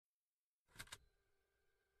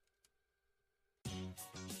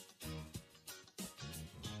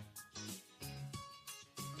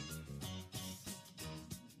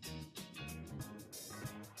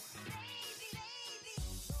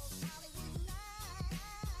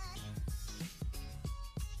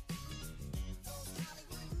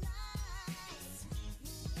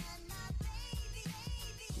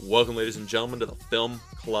Welcome, ladies and gentlemen, to the Film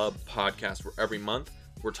Club podcast, where every month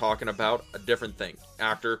we're talking about a different thing.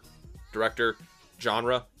 Actor, director,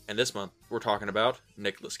 genre, and this month we're talking about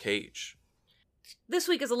Nicolas Cage. This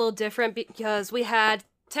week is a little different because we had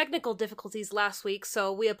technical difficulties last week,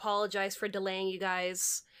 so we apologize for delaying you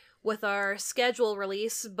guys with our schedule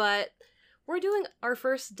release, but we're doing our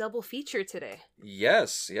first double feature today.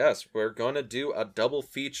 Yes, we're going to do a double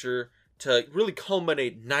feature to really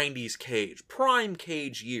culminate 90s Cage, prime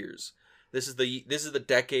Cage years. This is the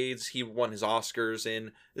decades he won his Oscars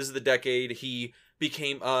in. This is the decade he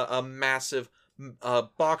became a massive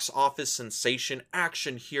box office sensation.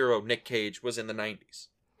 Action hero Nick Cage was in the 90s.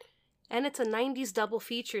 And it's a 90s double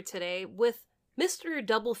feature today with Mr.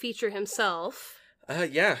 Double Feature himself.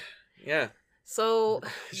 Yeah. So...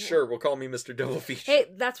 Sure, we'll call me Mr. Double Feature. Hey,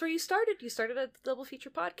 that's where you started. You started a double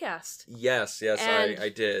feature podcast. Yes,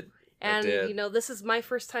 I did. And, you know, this is my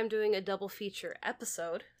first time doing a double feature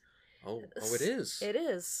episode. Oh, it is. It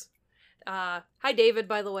is. Hi, David,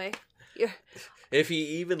 by the way. If he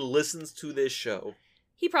even listens to this show.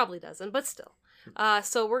 He probably doesn't, but still.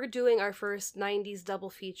 So we're doing our first 90s double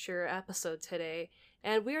feature episode today,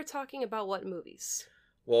 and we are talking about what movies?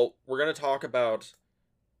 Well, we're going to talk about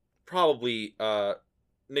probably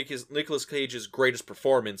Nicolas Cage's greatest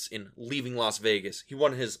performance in Leaving Las Vegas. He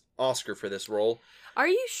won his Oscar for this role. Are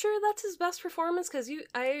you sure that's his best performance? Because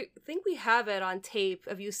I think we have it on tape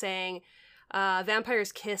of you saying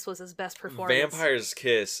Vampire's Kiss was his best performance. Vampire's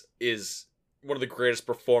Kiss is one of the greatest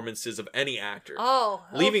performances of any actor. Oh,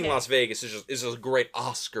 okay. Leaving Las Vegas is a great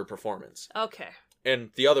Oscar performance. Okay.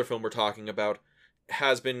 And the other film we're talking about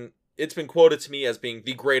it's been quoted to me as being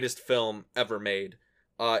the greatest film ever made.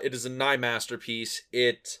 It is a nigh masterpiece.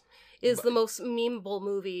 It is the most memeable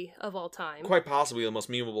movie of all time. Quite possibly the most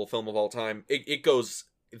memeable film of all time. It goes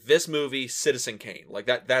this movie, Citizen Kane. Like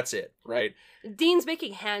that's it, right? Dean's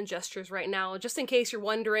making hand gestures right now, just in case you're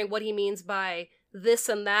wondering what he means by this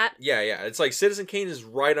and that. Yeah. It's like Citizen Kane is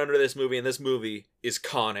right under this movie, and this movie is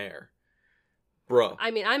Con Air. Bro. I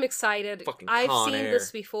mean, I'm excited. I've seen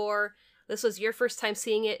this before. This was your first time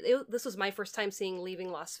seeing it. This was my first time seeing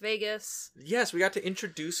Leaving Las Vegas. Yes, we got to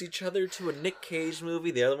introduce each other to a Nick Cage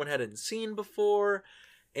movie the other one hadn't seen before.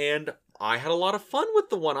 And I had a lot of fun with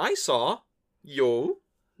the one I saw. Yo.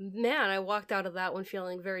 Man, I walked out of that one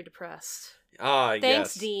feeling very depressed. Thanks,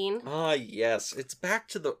 yes. Dean. Yes. It's back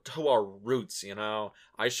to our roots, you know.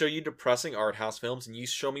 I show you depressing art house films, and you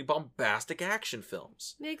show me bombastic action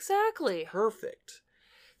films. Exactly. Perfect.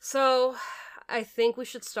 So, I think we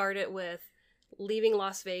should start it with Leaving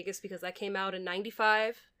Las Vegas, because that came out in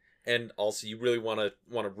 95. And also, you really want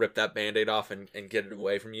to rip that Band-Aid off and get it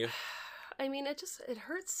away from you? I mean, it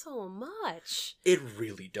hurts so much. It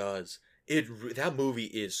really does. That movie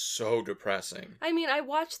is so depressing. I mean, I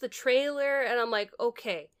watched the trailer and I'm like,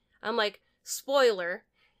 okay. Spoiler.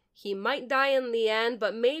 He might die in the end,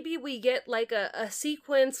 but maybe we get like a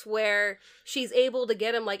sequence where she's able to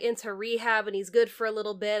get him like into rehab and he's good for a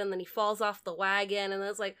little bit, and then he falls off the wagon and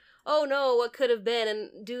it's like, oh no, what could have been?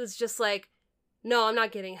 And dude's just like, no, I'm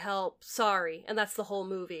not getting help. Sorry. And that's the whole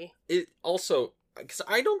movie. It also, because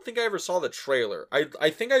I don't think I ever saw the trailer. I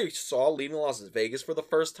think I saw Leaving Las Vegas for the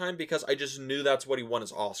first time because I just knew that's what he won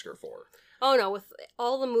his Oscar for. Oh no, with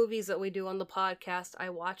all the movies that we do on the podcast, I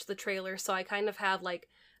watch the trailer, so I kind of have like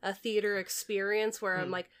a theater experience where I'm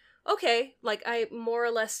like, okay, like I more or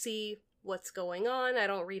less see what's going on. I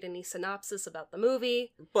don't read any synopsis about the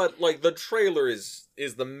movie. But like the trailer is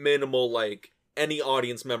the minimal, like any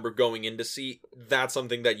audience member going in to see, that's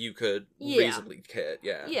something that you could reasonably get.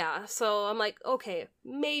 Yeah. Yeah. So I'm like, okay,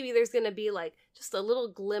 maybe there's going to be like just a little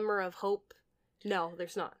glimmer of hope. No,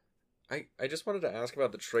 there's not. I just wanted to ask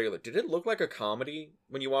about the trailer. Did it look like a comedy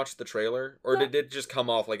when you watched the trailer? Or did it just come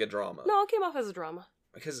off like a drama? No, it came off as a drama.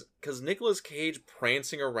 Because Nicolas Cage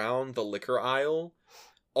prancing around the liquor aisle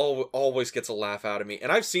always gets a laugh out of me.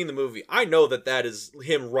 And I've seen the movie. I know that is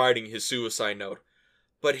him writing his suicide note.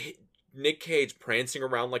 But Nick Cage prancing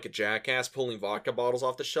around like a jackass, pulling vodka bottles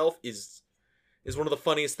off the shelf is one of the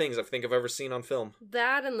funniest things I think I've ever seen on film.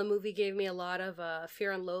 That and the movie gave me a lot of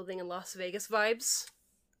Fear and Loathing in Las Vegas vibes.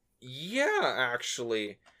 Yeah,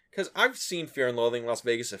 actually. Because I've seen Fear and Loathing in Las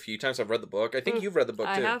Vegas a few times. I've read the book. I think you've read the book,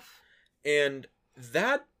 too. I have. And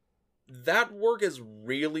that work is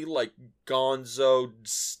really, like, gonzo,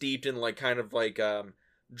 steeped in, like, kind of, like,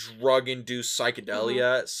 drug-induced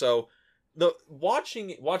psychedelia. Mm-hmm. So,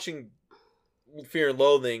 watching Fear and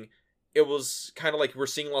Loathing, it was kind of like we're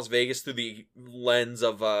seeing Las Vegas through the lens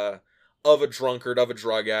of a drunkard, of a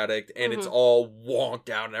drug addict, and it's all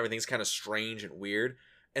wonked out and everything's kind of strange and weird.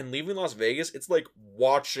 And Leaving Las Vegas, it's like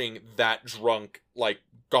watching that drunk, like,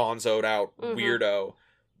 gonzoed out weirdo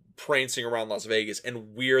prancing around Las Vegas,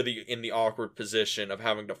 and we're in the awkward position of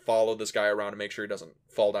having to follow this guy around to make sure he doesn't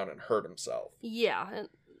fall down and hurt himself. Yeah, and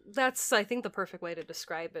that's, I think, the perfect way to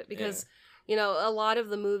describe it, because, you know, a lot of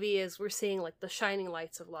the movie is we're seeing, like, the shining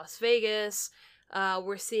lights of Las Vegas,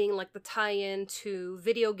 we're seeing, like, the tie-in to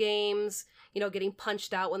video games, you know, getting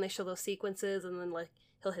punched out when they show those sequences, and then, like,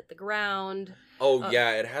 he'll hit the ground. Oh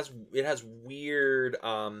yeah, it has weird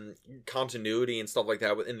continuity and stuff like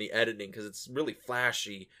that within the editing, because it's really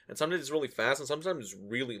flashy, and sometimes it's really fast, and sometimes it's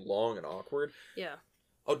really long and awkward. Yeah.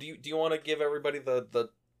 Oh, do you want to give everybody the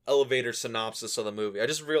elevator synopsis of the movie? I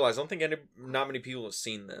just realized I don't think not many people have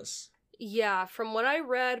seen this. Yeah, from what I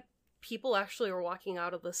read, people actually were walking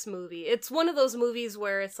out of this movie. It's one of those movies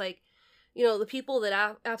where it's like, you know, the people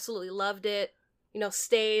that absolutely loved it, you know,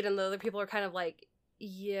 stayed, and the other people are kind of like,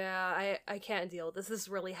 yeah, I can't deal with this. This is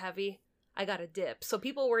really heavy. I gotta dip. So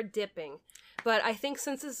people were dipping. But I think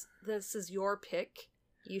since this is your pick,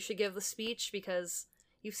 you should give the speech, because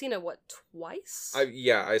you've seen it, what, twice?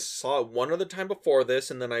 I saw it one other time before this,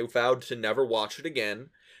 and then I vowed to never watch it again.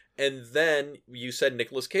 And then you said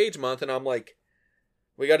Nicolas Cage month, and I'm like,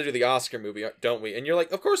 we got to do the Oscar movie, don't we? And you're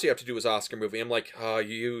like, of course you have to do his Oscar movie. I'm like, oh,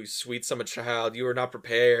 you sweet summer child, you are not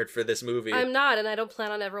prepared for this movie. I'm not, and I don't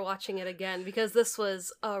plan on ever watching it again, because this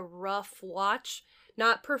was a rough watch.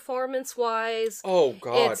 Not performance-wise. Oh,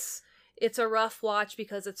 God. It's a rough watch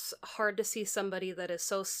because it's hard to see somebody that is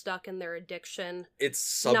so stuck in their addiction. It's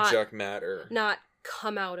subject matter. Not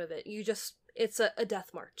come out of it. It's a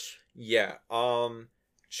death march. Yeah.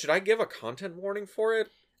 Should I give a content warning for it?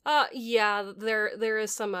 Yeah, there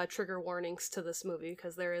is some trigger warnings to this movie,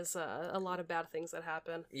 because there is a lot of bad things that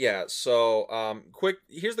happen. Yeah, so,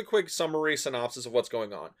 here's the quick summary synopsis of what's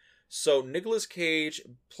going on. So, Nicolas Cage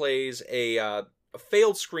plays a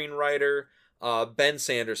failed screenwriter, Ben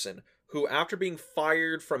Sanderson, who, after being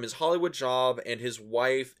fired from his Hollywood job and his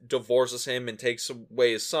wife divorces him and takes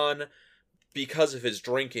away his son because of his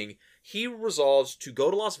drinking, he resolves to go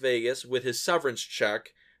to Las Vegas with his severance check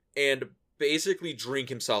and basically drink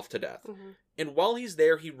himself to death. Mm-hmm. And while he's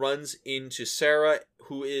there, he runs into Sarah,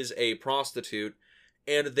 who is a prostitute,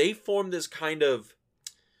 and they form this kind of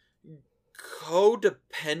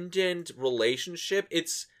codependent relationship.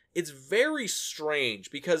 It's very strange,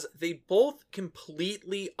 because they both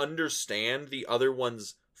completely understand the other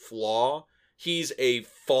one's flaw. He's a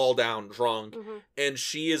fall down drunk, mm-hmm. and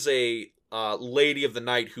she is a lady of the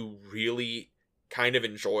night who really kind of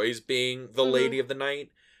enjoys being the mm-hmm. lady of the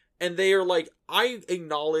night. And they are like, I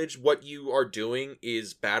acknowledge what you are doing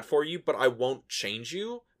is bad for you, but I won't change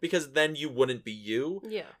you, because then you wouldn't be you.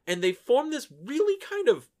 Yeah. And they form this really kind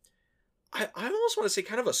of, I almost want to say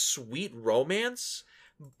kind of a sweet romance,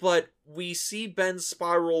 but we see Ben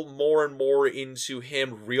spiral more and more into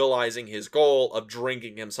him realizing his goal of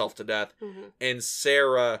drinking himself to death, mm-hmm. and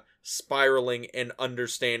Sarah spiraling and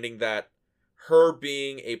understanding that her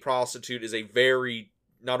being a prostitute is a very,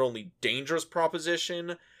 not only dangerous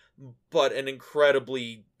proposition, but an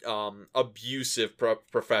incredibly abusive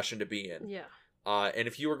profession to be in. Yeah. And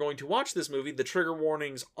if you are going to watch this movie, the trigger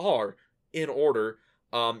warnings are in order.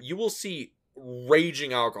 You will see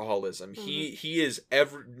raging alcoholism. Mm-hmm. He is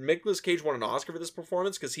Nicolas Cage won an Oscar for this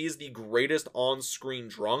performance because he is the greatest on-screen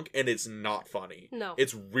drunk, and it's not funny. No.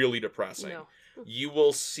 It's really depressing. No. You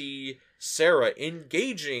will see Sarah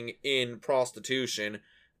engaging in prostitution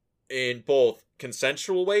in both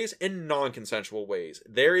consensual ways and non-consensual ways.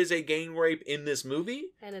 There is a gang rape in this movie,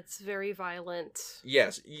 and it's very violent.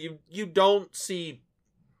 Yes, you don't see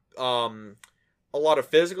a lot of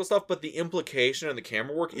physical stuff, but the implication and the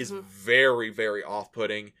camera work is very, very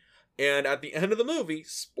off-putting. And at the end of the movie,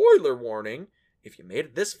 spoiler warning, if you made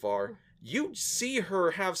it this far, you see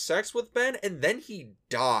her have sex with Ben, and then he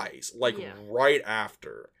dies, right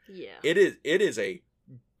after. Yeah. It is a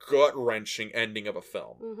gut-wrenching ending of a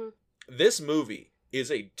film. Mm-hmm. This movie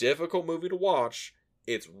is a difficult movie to watch.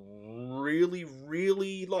 It's really,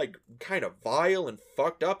 really, kind of vile and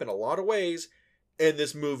fucked up in a lot of ways. And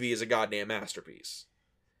this movie is a goddamn masterpiece.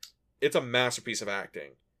 It's a masterpiece of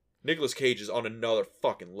acting. Nicolas Cage is on another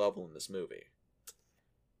fucking level in this movie.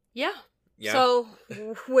 Yeah. So,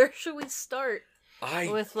 where should we start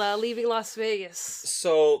with leaving Las Vegas?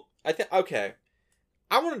 So, I think, okay.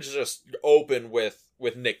 I want to just open with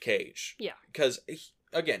Nick Cage. Yeah. Because,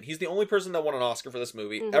 again, he's the only person that won an Oscar for this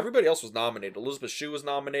movie. Mm-hmm. Everybody else was nominated. Elizabeth Shue was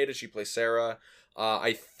nominated. She plays Sarah.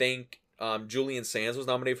 I think Julian Sands was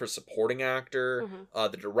nominated for supporting actor.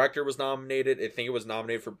 Mm-hmm. The director was nominated. I think it was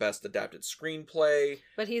nominated for best adapted screenplay.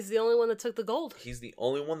 But he's the only one that took the gold. He's the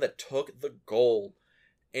only one that took the gold.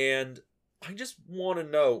 And I just want to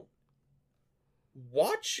know,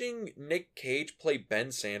 watching Nick Cage play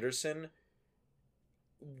Ben Sanderson,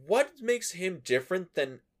 what makes him different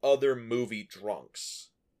than other movie drunks?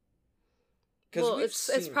 Well,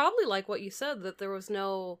 it's probably like what you said, that there was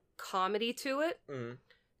no comedy to it.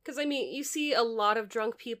 Because, I mean, you see a lot of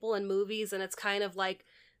drunk people in movies, and it's kind of like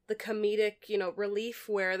the comedic, relief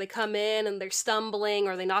where they come in and they're stumbling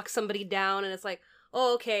or they knock somebody down, and it's like,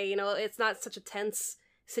 oh, okay, it's not such a tense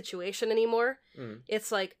situation anymore.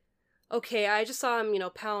 It's like, okay, I just saw him,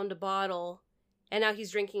 pound a bottle, and now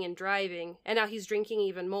he's drinking and driving, and now he's drinking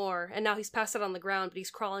even more, and now he's passed out on the ground, but he's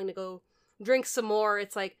crawling to go drink some more.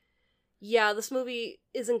 It's like, yeah, this movie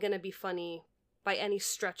isn't going to be funny by any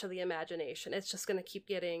stretch of the imagination. It's just going to keep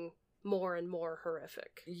getting more and more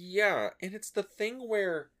horrific. Yeah, and it's the thing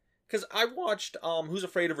where, because I watched Who's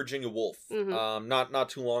Afraid of Virginia Woolf not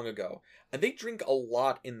too long ago, and they drink a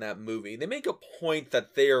lot in that movie. They make a point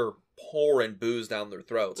that they're pouring booze down their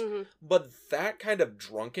throats, but that kind of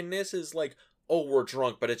drunkenness is like, oh, we're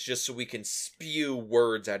drunk, but it's just so we can spew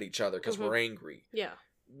words at each other because we're angry. Yeah.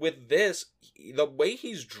 With this, the way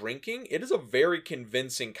he's drinking, it is a very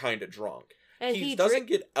convincing kind of drunk. And he doesn't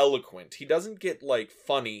get eloquent. He doesn't get,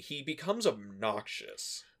 funny. He becomes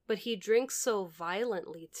obnoxious. But he drinks so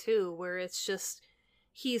violently, too, where it's just,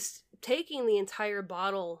 he's taking the entire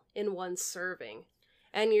bottle in one serving.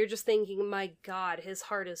 And you're just thinking, my God, his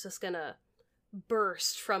heart is just gonna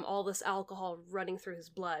burst from all this alcohol running through his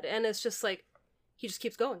blood. And it's just like, he just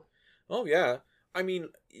keeps going. Oh, yeah. I mean,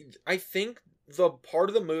 I think the part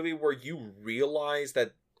of the movie where you realize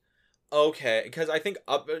that, okay, because I think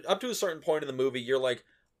up to a certain point in the movie, you're like,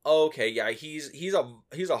 okay, yeah, he's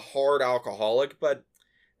a hard alcoholic, but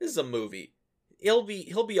this is a movie. He'll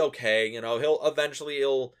be okay, he'll eventually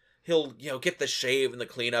get the shave and the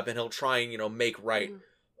cleanup, and he'll try and make right.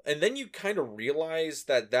 And then you kind of realize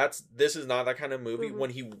that this is not that kind of movie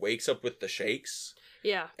when he wakes up with the shakes.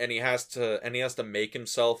 Yeah. And he has to make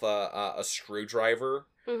himself a screwdriver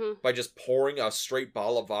by just pouring a straight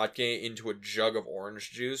bottle of vodka into a jug of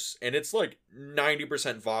orange juice. And it's like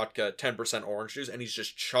 90% vodka, 10% orange juice, and he's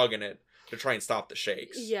just chugging it to try and stop the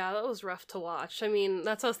shakes. Yeah, that was rough to watch. I mean,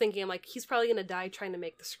 that's what I was thinking. I'm like, he's probably going to die trying to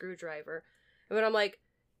make the screwdriver. But I'm like,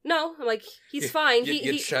 no. I'm like, he's fine.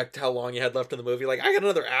 You checked how long you had left in the movie. Like, I got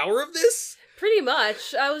another hour of this? Pretty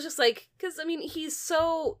much. I was just like, because, I mean, he's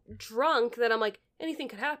so drunk that I'm like, anything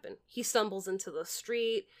could happen. He stumbles into the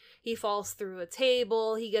street. He falls through a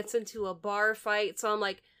table. He gets into a bar fight. So I'm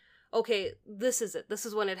like, okay, this is it. This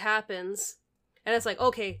is when it happens. And it's like,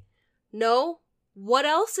 okay, no. What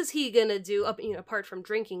else is he gonna do, apart from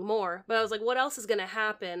drinking more? But I was like, what else is gonna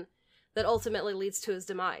happen that ultimately leads to his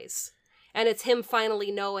demise? And it's him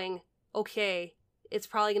finally knowing, okay, it's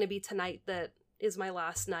probably gonna be tonight that is my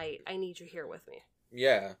last night. I need you here with me.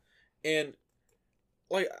 Yeah. And,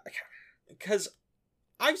 because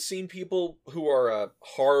I've seen people who are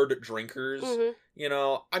hard drinkers,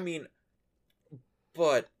 I mean,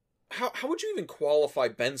 but how would you even qualify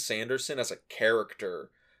Ben Sanderson as a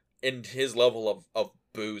character in his level of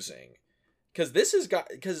boozing? Because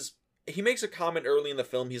he makes a comment early in the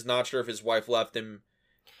film, he's not sure if his wife left him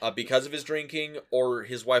because of his drinking, or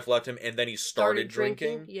his wife left him and then he started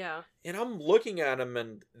drinking. Yeah. And I'm looking at him,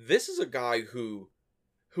 and this is a guy who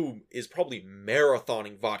is probably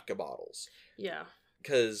marathoning vodka bottles. Yeah.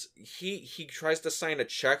 Because he tries to sign a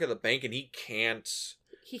check at the bank, and he can't.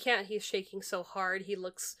 He can't. He's shaking so hard. He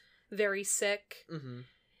looks very sick.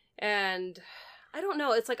 And I don't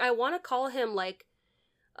know. It's like, I want to call him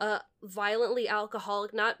violently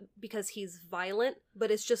alcoholic, not because he's violent, but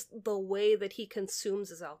it's just the way that he consumes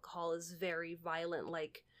his alcohol is very violent.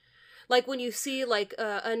 Like when you see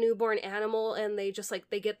a newborn animal and they just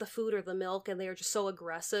they get the food or the milk and they are just so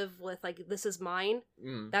aggressive with this is mine.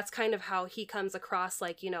 That's kind of how he comes across.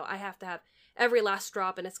 I have to have every last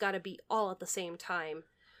drop and it's got to be all at the same time.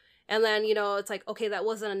 And then, it's like, okay, that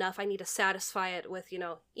wasn't enough. I need to satisfy it with,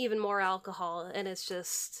 even more alcohol. And it's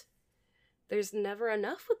just, there's never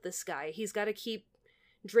enough with this guy. He's got to keep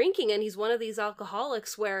drinking, and he's one of these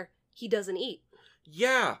alcoholics where he doesn't eat.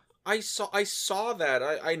 Yeah, I saw that.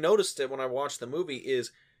 I noticed it when I watched the movie,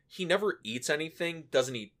 is he never eats anything,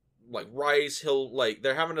 doesn't eat, rice. He'll,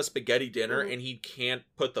 they're having a spaghetti dinner, and he can't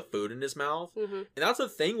put the food in his mouth. And that's the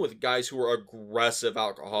thing with guys who are aggressive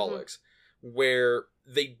alcoholics, where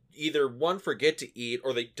they either, one, forget to eat,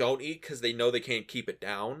 or they don't eat because they know they can't keep it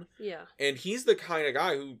down. Yeah. And he's the kind of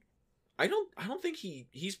guy who, I don't think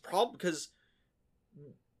he's probably, because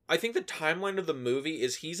I think the timeline of the movie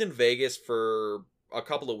is he's in Vegas for a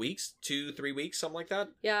couple of weeks, 2-3 weeks, something like that.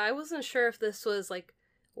 Yeah, I wasn't sure if this was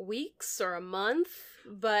weeks or a month,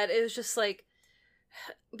 but it was just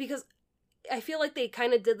because I feel like they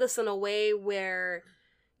kind of did this in a way where,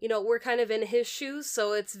 we're kind of in his shoes,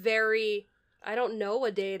 so it's very I don't know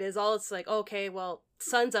what day it is. All it's like, okay, well,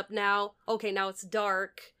 sun's up now. Okay, now it's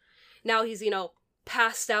dark. Now he's,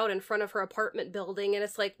 passed out in front of her apartment building. And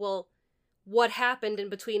it's like, well, what happened in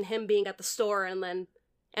between him being at the store and then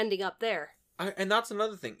ending up there? And that's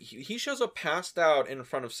another thing. He shows up passed out in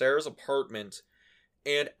front of Sarah's apartment.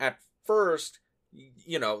 And at first,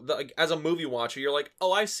 as a movie watcher, you're like,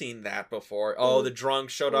 oh, I've seen that before. Oh, Mm-hmm. the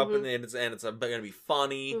drunk showed up and it's going to be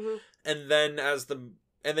funny. Mm-hmm.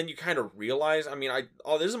 And then you kind of realize,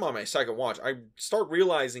 this is on my second watch. I start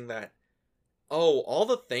realizing that, all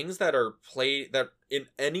the things that are played, that in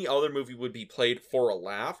any other movie would be played for a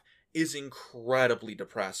laugh, is incredibly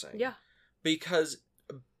depressing. Yeah. Because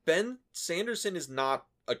Ben Sanderson is not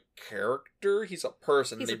a character, he's a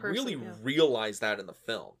person. He's and a they person, really yeah. realize that in the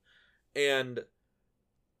film. And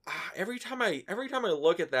every time I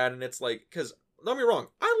look at that, and it's like, because don't get me wrong,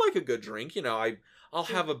 I like a good drink. I'll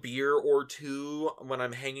have a beer or two when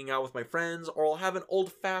I'm hanging out with my friends, or I'll have an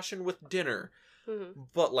old fashioned with dinner. Mm-hmm.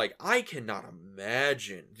 But like, I cannot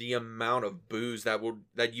imagine the amount of booze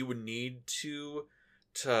that you would need to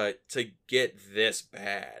get this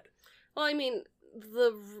bad. Well,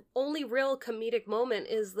 the only real comedic moment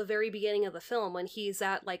is the very beginning of the film when he's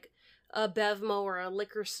at like a Bevmo or a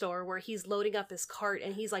liquor store where he's loading up his cart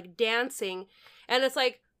and he's like dancing, and it's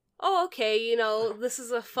like, oh, okay, this is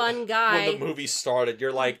a fun guy. When the movie started,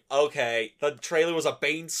 you're like, okay, the trailer was a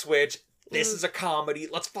bait and switch. This is a comedy.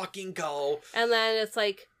 Let's fucking go. And then it's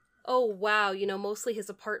like, oh, wow, mostly his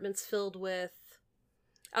apartment's filled with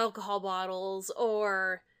alcohol bottles,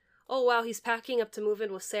 or, oh, wow, he's packing up to move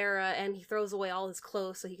in with Sarah and he throws away all his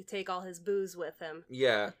clothes so he could take all his booze with him.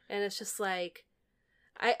 Yeah. And it's just like,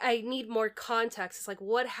 I need more context. It's like,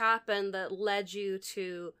 what happened that led you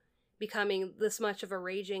to becoming this much of a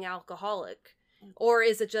raging alcoholic? Or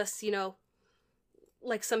is it just,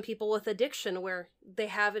 like some people with addiction where they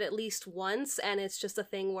have it at least once and it's just a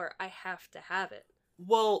thing where I have to have it?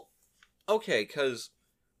 Well, okay, because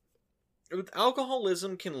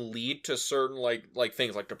alcoholism can lead to certain like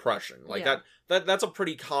things like depression. Like that's a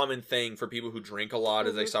pretty common thing for people who drink a lot,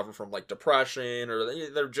 as they suffer from like depression, or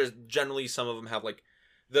they're just generally, some of them have like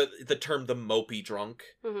the term the mopey drunk,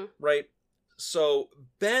 right? So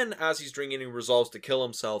Ben, as he's drinking and resolves to kill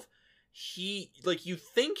himself, he, like, you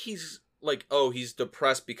think he's like, oh, he's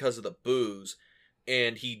depressed because of the booze,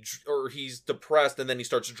 and he's depressed and then he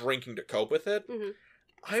starts drinking to cope with it.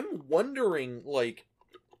 I'm wondering, like,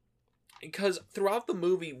 because throughout the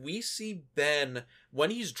movie we see Ben,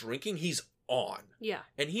 when he's drinking, he's on. Yeah.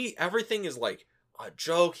 And everything is like a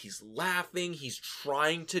joke, he's laughing, he's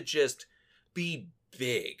trying to just be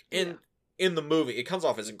big. And in the movie, it comes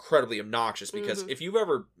off as incredibly obnoxious, because if you've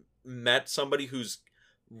ever met somebody who's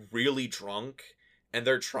really drunk and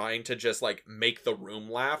they're trying to just like make the room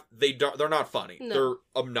laugh, they're not funny. No. They're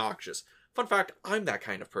obnoxious. Fun fact, I'm that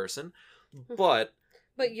kind of person. But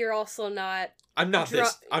you're also not. I'm not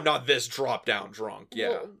this drop down drunk. Yeah.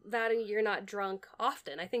 Well, that, and you're not drunk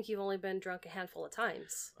often. I think you've only been drunk a handful of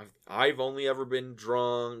times. I've only ever been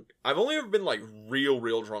drunk. I've only ever been like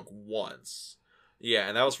real drunk once. Yeah,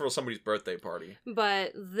 and that was for somebody's birthday party.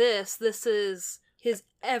 But this is his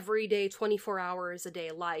everyday 24 hours a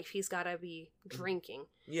day life. He's got to be drinking.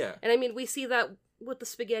 Yeah. And I mean, we see that with the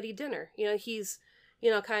spaghetti dinner. He's,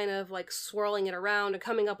 kind of like swirling it around and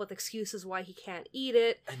coming up with excuses why he can't eat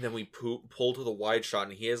it. And then we pull to the wide shot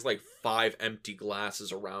and he has like 5 empty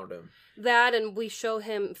glasses around him. That, and we show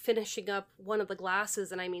him finishing up one of the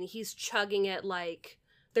glasses, and I mean, he's chugging it like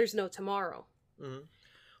there's no tomorrow. Mm-hmm.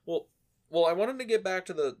 Well, I wanted to get back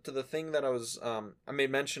to the thing that I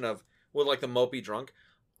made mention of with like the mopey drunk.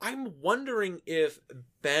 I'm wondering if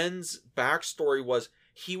Ben's backstory was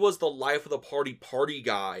he was the life of the party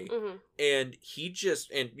guy, and he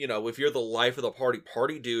just, and if you're the life of the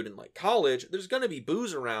party dude in like college, there's gonna be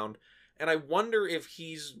booze around, and I wonder if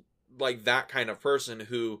he's like that kind of person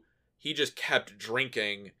who he just kept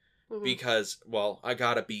drinking because, well, I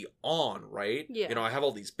gotta be on, right? Yeah. I have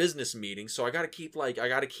all these business meetings, so I gotta keep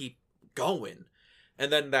going,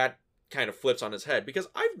 and then that kind of flips on his head, because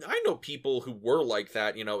I know people who were like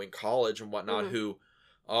that, in college and whatnot, who,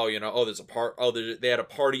 they had a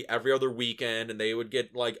party every other weekend, and they would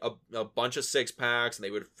get like a bunch of 6-packs, and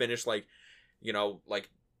they would finish 8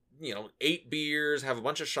 beers, have a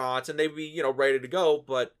bunch of shots, and they'd be, ready to go.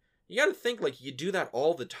 But you got to think, like, you do that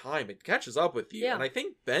all the time, it catches up with you. Yeah. And I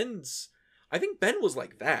think Ben was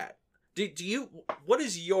like that. What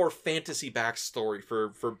is your fantasy backstory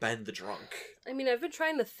for Ben the drunk? I mean, I've been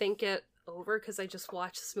trying to think it over because I just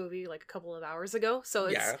watched this movie like a couple of hours ago,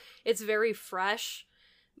 so it's very fresh.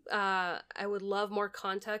 I would love more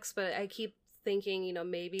context, but I keep thinking,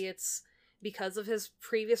 maybe it's because of his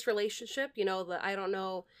previous relationship. You know, I don't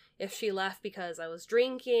know if she left because I was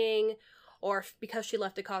drinking, or if because she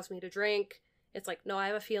left it caused me to drink. It's like, no, I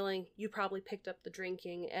have a feeling you probably picked up the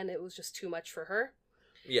drinking and it was just too much for her.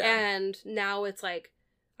 Yeah. And now it's like,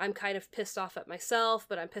 I'm kind of pissed off at myself,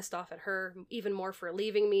 but I'm pissed off at her even more for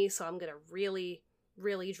leaving me, so I'm gonna really,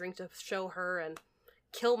 really drink to show her and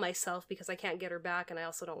kill myself because I can't get her back, and I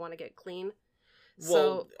also don't want to get clean.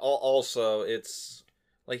 Well, also, it's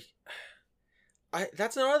like,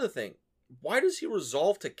 that's another thing. Why does he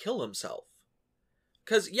resolve to kill himself?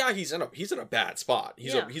 Because he's in a bad spot.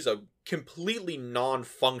 He's a completely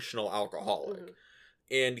non-functional alcoholic. Mm-hmm.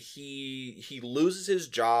 And he loses his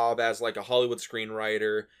job as like a Hollywood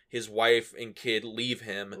screenwriter. His wife and kid leave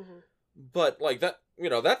him. Mm-hmm. But like that,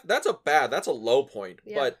 that's a low point.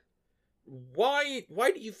 Yeah. But why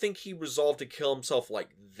do you think he resolved to kill himself like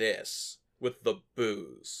this with the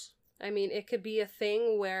booze? I mean, it could be a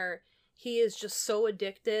thing where he is just so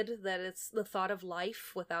addicted that it's the thought of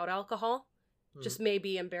life without alcohol just may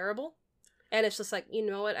be unbearable. And it's just like, you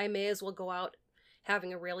know what, I may as well go out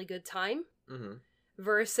having a really good time. Mm-hmm.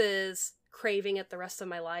 Versus craving it the rest of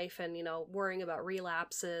my life and, worrying about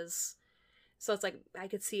relapses. So it's like, I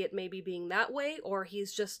could see it maybe being that way, or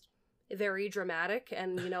he's just very dramatic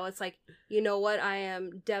and, it's like, you know what, I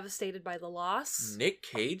am devastated by the loss. Nick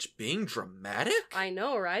Cage being dramatic? I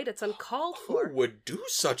know, right? It's uncalled for. Who would do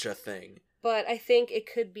such a thing? But I think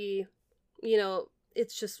it could be,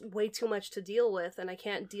 it's just way too much to deal with, and I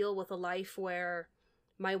can't deal with a life where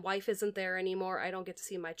my wife isn't there anymore. I don't get to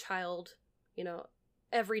see my child,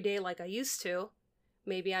 every day like I used to.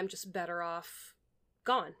 Maybe I'm just better off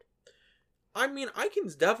gone. I mean, I can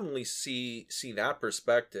definitely see that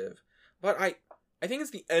perspective, but I think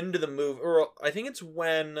it's the end of the movie, or I think it's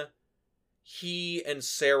when he and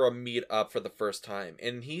Sarah meet up for the first time,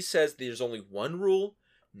 and he says there's only one rule: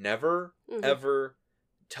 never, ever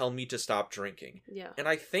tell me to stop drinking. Yeah. And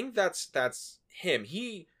I think that's him.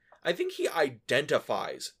 I think he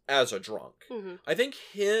identifies as a drunk. Mm-hmm. I think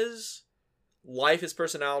his life, his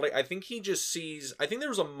personality, I think he just sees, I think there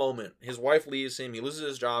was a moment, his wife leaves him, he loses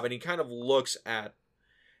his job, and he kind of looks at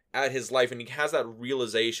his life, and he has that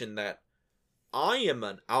realization that I am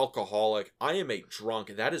an alcoholic, I am a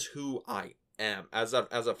drunk, that is who I am. As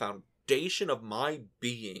a foundation of my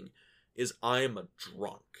being is I am a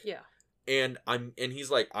drunk. Yeah. And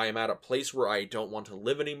he's like, I am at a place where I don't want to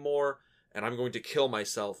live anymore, and I'm going to kill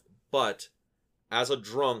myself, but as a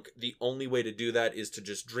drunk, the only way to do that is to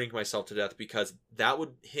just drink myself to death, because that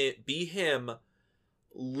would be him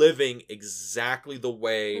living exactly the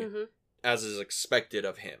way as is expected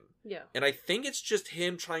of him. Yeah. And I think it's just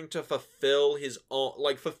him trying to fulfill his own,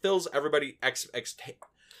 like, fulfill everyone's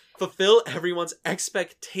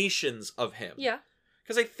expectations of him. Yeah.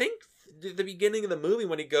 Because I think the beginning of the movie,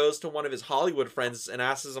 when he goes to one of his Hollywood friends and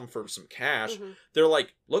asks him for some cash, they're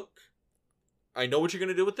like, look, I know what you're going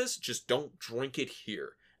to do with this, just don't drink it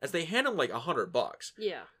here. As they hand him like $100.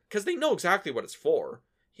 Yeah. Because they know exactly what it's for.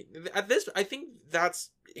 I think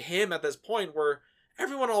that's him at this point where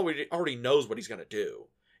everyone already knows what he's going to do.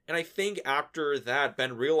 And I think after that,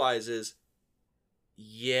 Ben realizes,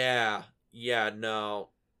 no,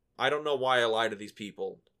 I don't know why I lie to these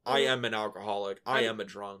people. I am an alcoholic. I am a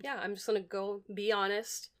drunk. Yeah, I'm just going to go be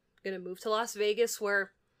honest. I'm going to move to Las Vegas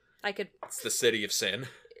where I could... It's the city of sin.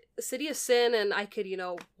 City of sin, and I could,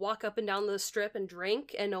 walk up and down the strip and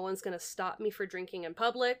drink, and no one's gonna stop me for drinking in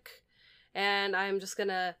public, and I'm just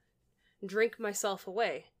gonna drink myself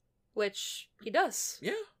away, which he does.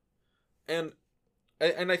 Yeah. And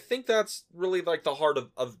I think that's really like the heart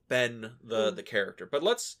of Ben, the character. But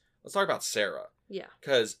let's talk about Sarah. Yeah.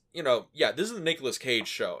 Because, this is the Nicolas Cage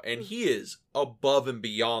show, and he is above and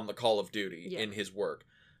beyond the Call of Duty in his work.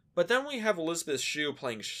 But then we have Elizabeth Shue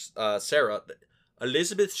playing Sarah.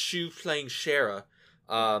 Elizabeth Shue playing Shara,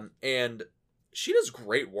 and she does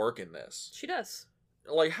great work in this. She does.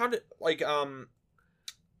 I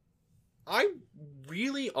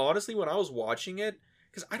really, honestly, when I was watching it,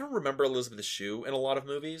 because I don't remember Elizabeth Shue in a lot of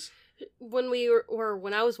movies. When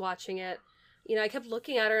I was watching it, I kept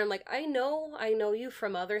looking at her and like, I know you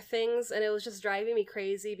from other things, and it was just driving me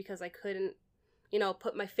crazy because I couldn't,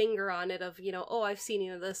 put my finger on it of, I've seen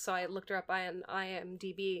you in this, so I looked her up on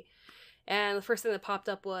IMDb. And the first thing that popped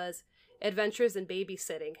up was Adventures in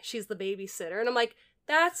Babysitting. She's the babysitter. And I'm like,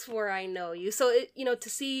 that's where I know you. So, to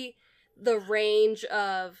see the range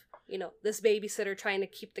of, this babysitter trying to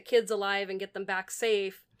keep the kids alive and get them back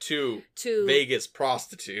safe. To Vegas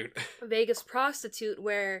prostitute. Vegas prostitute,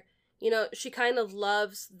 where, she kind of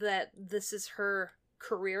loves that this is her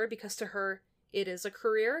career, because to her, it is a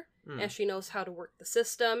career. And she knows how to work the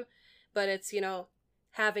system. But it's,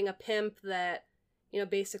 having a pimp that,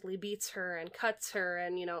 basically beats her and cuts her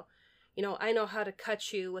and, I know how to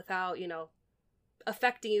cut you without,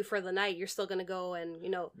 affecting you for the night. You're still going to go and,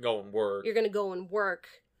 go and work. You're going to go and work,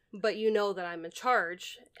 but you know that I'm in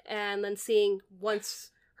charge. And then seeing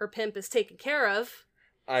once her pimp is taken care of,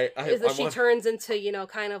 she turns into,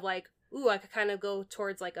 kind of like, ooh, I could kind of go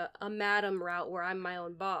towards like a madam route where I'm my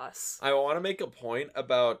own boss. I want to make a point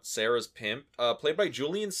about Sarah's pimp, played by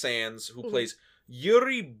Julian Sands, who plays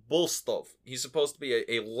Yuri Bolstov. He's supposed to be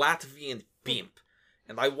a Latvian pimp.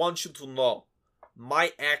 And I want you to know,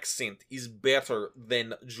 my accent is better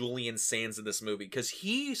than Julian Sands in this movie, because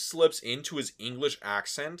he slips into his English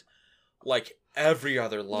accent like every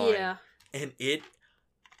other line. Yeah. And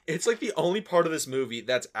it's like the only part of this movie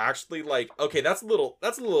that's actually like, okay, that's a little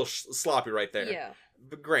sloppy right there. Yeah.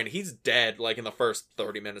 But granted, he's dead like in the first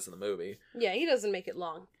 30 minutes of the movie. Yeah, he doesn't make it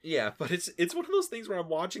long. Yeah, but it's one of those things where I'm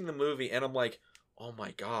watching the movie and I'm like, oh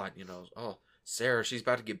my god, oh, Sarah, she's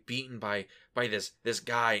about to get beaten by this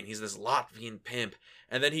guy, and he's this Latvian pimp.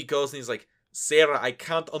 And then he goes and he's like, Sarah, I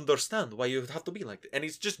can't understand why you have to be like that. And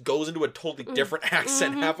he just goes into a totally different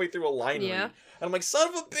accent halfway through a line read. And I'm like, son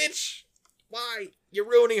of a bitch! Why? You're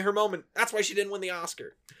ruining her moment. That's why she didn't win the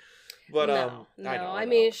Oscar. But, no. I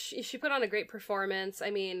mean, she put on a great performance.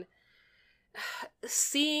 I mean,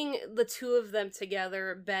 seeing the two of them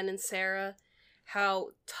together, Ben and Sarah, how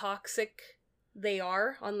toxic they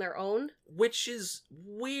are on their own. Which is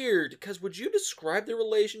weird, because would you describe their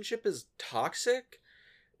relationship as toxic?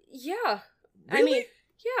 Yeah. Really? I mean,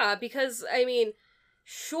 yeah, because, I mean,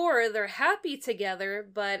 sure, they're happy together,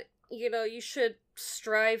 but, you should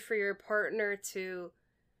strive for your partner to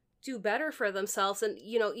do better for themselves. And,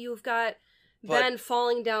 you've got Ben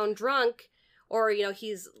falling down drunk, or,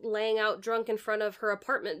 he's laying out drunk in front of her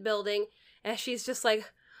apartment building, and she's just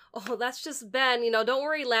like, oh, that's just Ben, don't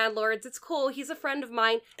worry, landlords, it's cool, he's a friend of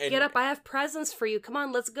mine, get up, I have presents for you, come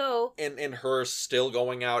on, let's go. And her still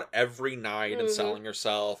going out every night and selling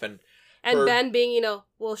herself, and Ben being,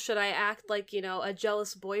 well, should I act like, a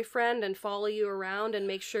jealous boyfriend and follow you around and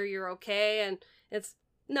make sure you're okay? And it's,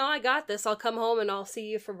 no, I got this, I'll come home and I'll see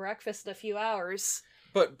you for breakfast in a few hours.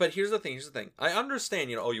 But here's the thing, I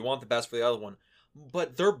understand, you want the best for the other one,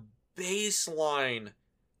 but their baseline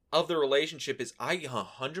of the relationship is, I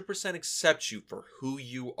 100% accept you for who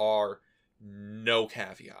you are, no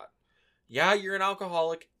caveat. Yeah, you're an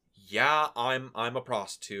alcoholic. Yeah, I'm a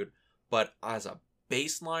prostitute. But as a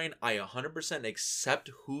baseline, I 100%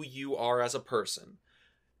 accept who you are as a person.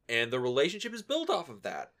 And the relationship is built off of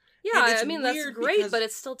that. Yeah, I mean, that's great, but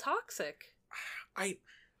it's still toxic. I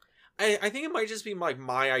think it might just be like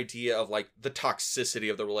my idea of like the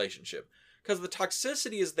toxicity of the relationship. Because the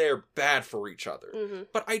toxicity is they're bad for each other.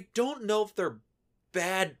 But I don't know if they're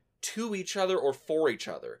bad to each other or for each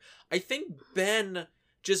other. I think Ben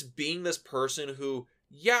just being this person who,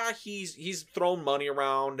 yeah, he's thrown money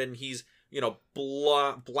around and he's,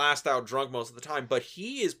 blast out drunk most of the time, but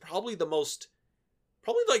he is probably the most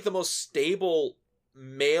stable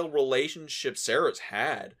male relationship Sarah's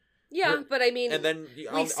had. Yeah, but I mean, and then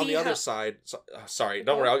on the other side, sorry,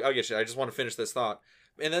 don't worry, I'll get you. I just want to finish this thought.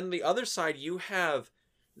 And then the other side, you have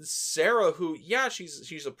Sarah, who, yeah,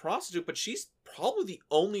 she's a prostitute, but she's probably the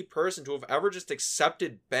only person to have ever just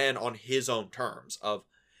accepted Ben on his own terms of,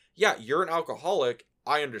 yeah, you're an alcoholic,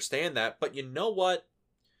 I understand that, but you know what?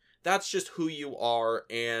 That's just who you are,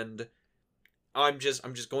 and I'm just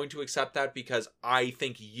going to accept that because I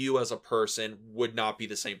think you as a person would not be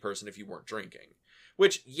the same person if you weren't drinking.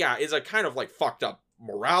 Which, yeah, is a kind of like fucked up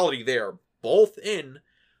morality there, both in.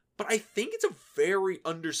 But I think it's a very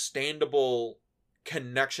understandable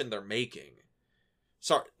connection they're making.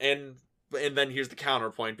 Sorry, and then here's the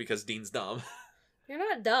counterpoint, because Dean's dumb. You're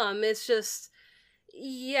not dumb, it's just,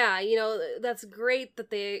 yeah, that's great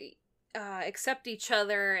that they accept each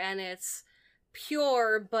other and it's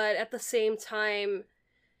pure, but at the same time,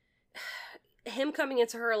 him coming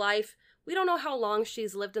into her life, we don't know how long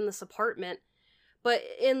she's lived in this apartment, but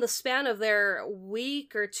in the span of their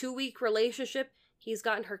week or 2-week relationship, he's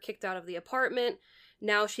gotten her kicked out of the apartment.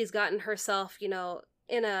 Now she's gotten herself, in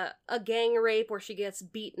a gang rape where she gets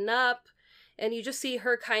beaten up. And you just see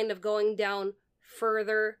her kind of going down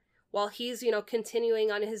further while he's,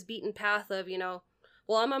 continuing on his beaten path of,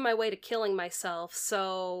 well, I'm on my way to killing myself,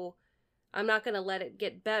 so I'm not going to let it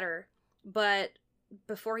get better. But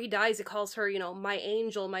before he dies, he calls her, my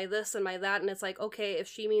angel, my this and my that. And it's like, okay, if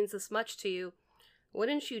she means this much to you,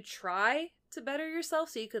 wouldn't you try to better yourself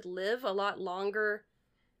so you could live a lot longer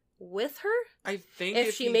with her? I think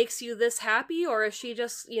if she makes you this happy, or if she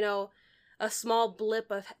just, a small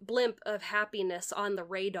blimp of happiness on the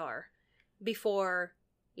radar before,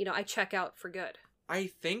 I check out for good. I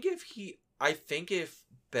think if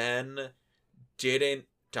Ben didn't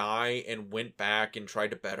die and went back and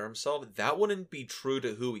tried to better himself, that wouldn't be true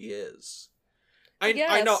to who he is.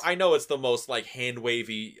 I know it's the most like hand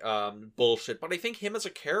wavy bullshit, but I think him as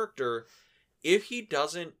a character, if he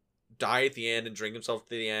doesn't die at the end and drink himself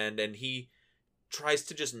to the end, and he tries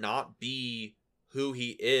to just not be who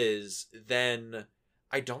he is, then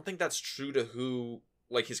I don't think that's true to who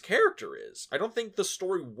like his character is. I don't think the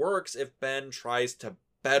story works if Ben tries to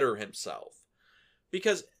better himself,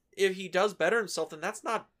 because if he does better himself, then that's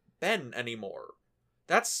not Ben anymore.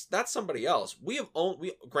 That's somebody else. We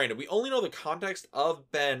only know the context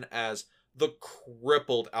of Ben as the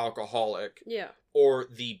crippled alcoholic,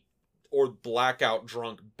 or blackout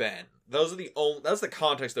drunk Ben. That's the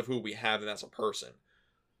context of who we have him as a person.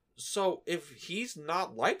 So if he's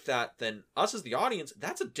not like that, then us as the audience,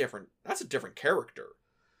 that's a different character.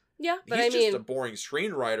 Yeah, but he's just a boring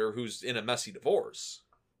screenwriter who's in a messy divorce.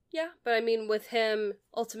 Yeah, but I mean, with him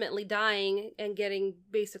ultimately dying and getting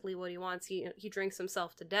basically what he wants, he drinks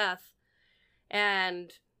himself to death,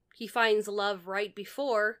 and he finds love right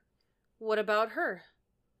before. What about her?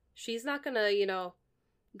 She's not gonna,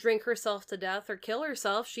 drink herself to death or kill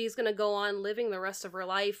herself. She's gonna go on living the rest of her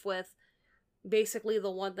life with basically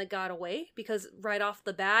the one that got away, because right off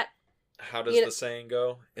the bat... How does the saying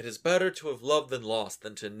go? It is better to have loved than lost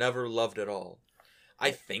than to never loved at all. I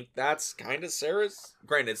think that's kind of Sarah's...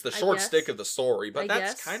 Granted, it's the short stick of the story, but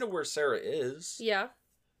that's kind of where Sarah is. Yeah.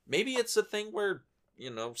 Maybe it's a thing where,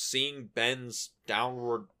 seeing Ben's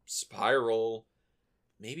downward spiral,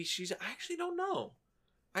 maybe she's... I actually don't know.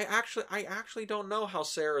 I actually don't know how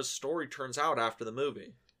Sarah's story turns out after the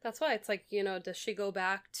movie. That's why it's like, does she go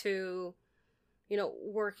back to,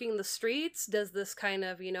 working the streets? Does this kind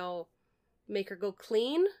of, make her go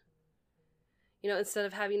clean? Instead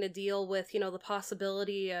of having to deal with, the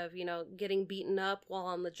possibility of, getting beaten up while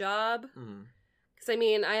on the job. Because,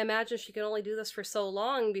 I imagine she can only do this for so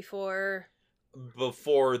long before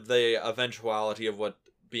the eventuality of what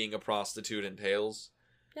being a prostitute entails.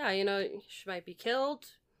 Yeah, she might be killed.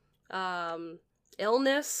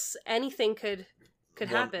 Illness, anything could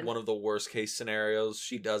happen. One of the worst case scenarios,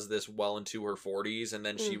 she does this well into her 40s, and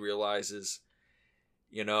then she realizes...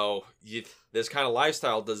 this kind of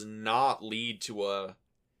lifestyle does not lead to a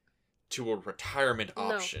retirement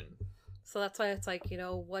option. No. So that's why it's like,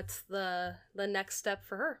 what's the next step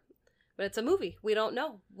for her? But it's a movie. We don't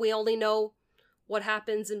know. We only know what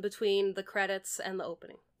happens in between the credits and the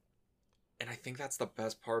opening. And I think that's the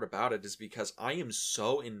best part about it, is because I am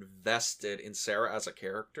so invested in Sarah as a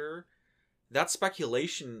character. That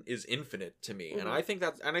speculation is infinite to me. And I think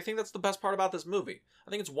that's the best part about this movie. I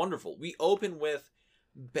think it's wonderful. We open with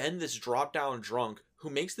Ben, this drop down drunk, who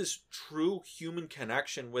makes this true human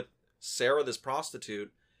connection with Sarah, this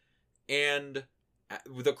prostitute, and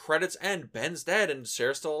the credits end, Ben's dead and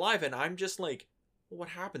Sarah's still alive, and I'm just like, what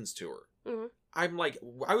happens to her? I'm like,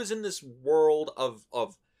 I was in this world of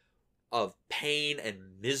pain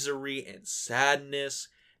and misery and sadness,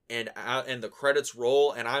 and the credits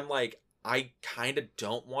roll, and I'm like, I kind of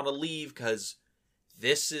don't want to leave, because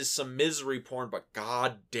this is some misery porn, but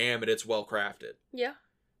god damn it, it's well crafted. Yeah.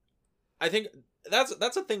 I think that's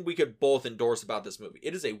a thing we could both endorse about this movie.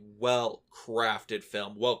 It is a well crafted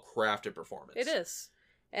film, well crafted performance. It is.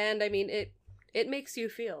 And it makes you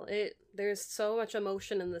feel it. There's so much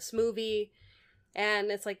emotion in this movie,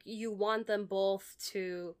 and it's like you want them both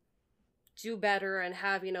to do better and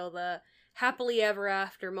have, the happily ever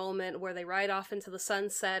after moment where they ride off into the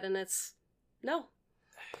sunset, and it's not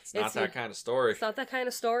that kind of story. It's not that kind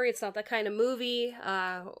of story. It's not that kind of movie.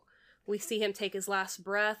 We see him take his last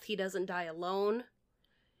breath. He doesn't die alone.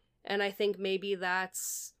 And I think maybe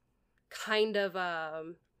that's kind of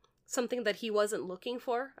something that he wasn't looking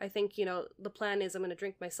for. I think, the plan is I'm going to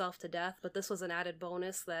drink myself to death, but this was an added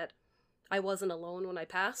bonus that I wasn't alone when I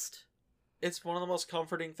passed. It's one of the most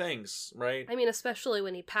comforting things, right? Especially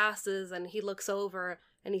when he passes and he looks over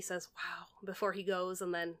and he says, wow, before he goes,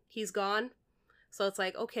 and then he's gone. So it's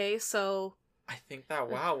like, okay, so... I think that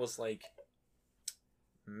wow was like,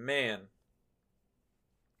 man,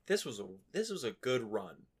 this was a good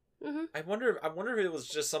run. I wonder if it was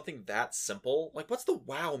just something that simple. Like, what's the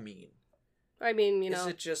wow mean? Is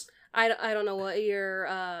it just... I don't know what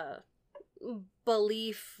your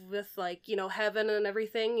belief with, like, heaven and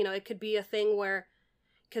everything, it could be a thing where,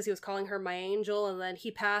 because he was calling her my angel, and then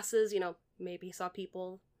he passes, maybe he saw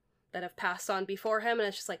people that have passed on before him, and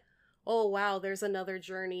it's just like, oh wow, there's another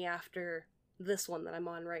journey after this one that I'm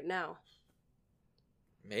on right now.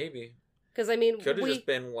 Maybe. Because could have just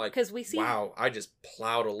been like, because we see, wow, I just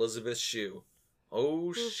plowed Elizabeth's shoe.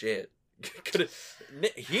 Oh shit.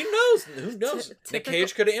 He knows. Who knows? Nick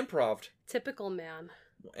Cage could have improv'd. Typical man.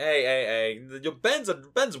 Hey.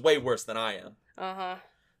 Ben's way worse than I am. Uh-huh.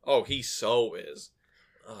 Oh, he so is.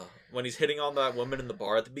 When he's hitting on that woman in the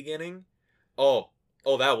bar at the beginning. Oh,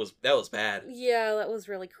 that was bad. Yeah, that was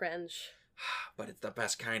really cringe. But it's the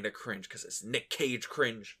best kind of cringe because it's Nick Cage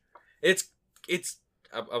cringe. It's.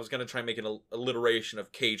 I was gonna try and make an alliteration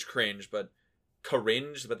of Cage cringe, but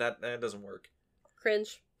cringe, but that doesn't work.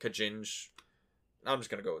 Cringe. Kajinge. I'm just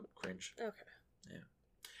gonna go with cringe. Okay. Yeah.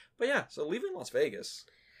 But yeah, so Leaving Las Vegas.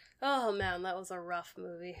 Oh man, that was a rough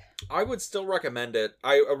movie. I would still recommend it.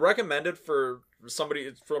 I recommend it for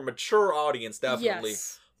a mature audience, definitely.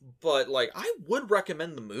 Yes. But like, I would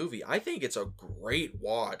recommend the movie. I think it's a great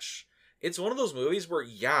watch. It's one of those movies where,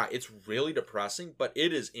 yeah, it's really depressing, but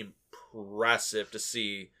it is impressive to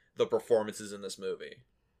see the performances in this movie.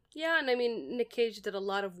 Yeah, and I mean, Nick Cage did a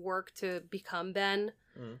lot of work to become Ben.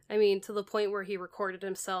 Mm. I mean, to the point where he recorded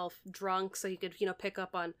himself drunk so he could, pick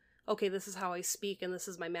up on, okay, this is how I speak and this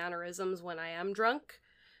is my mannerisms when I am drunk.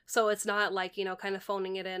 So it's not like, kind of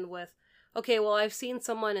phoning it in with, okay, well, I've seen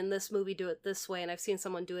someone in this movie do it this way and I've seen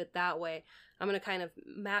someone do it that way. I'm going to kind of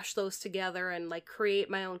mash those together and, like,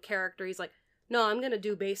 create my own character. He's like, no, I'm going to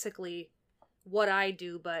do basically what I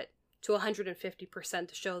do, but to 150%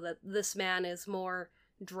 to show that this man is more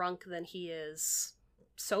drunk than he is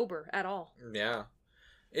sober at all. Yeah.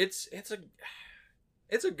 It's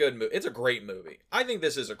a good movie. It's a great movie. I think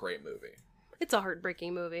this is a great movie. It's a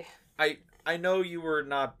heartbreaking movie. I know you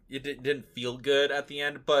didn't feel good at the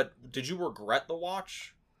end, but did you regret the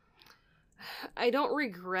watch? I don't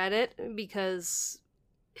regret it because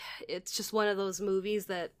it's just one of those movies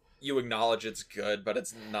that you acknowledge it's good, but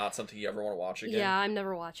it's not something you ever want to watch again. Yeah, I'm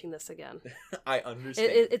never watching this again. I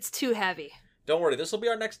understand. It's too heavy. Don't worry, this will be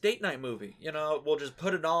our next date night movie. We'll just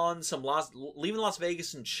put it on, Leaving Las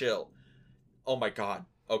Vegas and chill. Oh my god.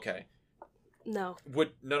 Okay. No.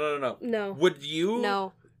 No. No. Would you?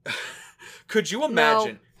 No. Could you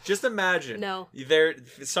imagine? No. Just imagine. No.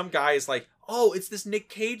 Some guy is like, oh, it's this Nick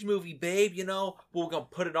Cage movie, babe, we're gonna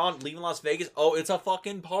put it on, Leaving Las Vegas. Oh, it's a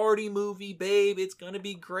fucking party movie, babe. It's gonna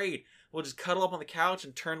be great. We'll just cuddle up on the couch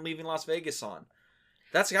and turn Leaving Las Vegas on.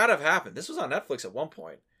 That's gotta have happened. This was on Netflix at one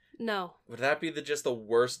point. No. Would that be just the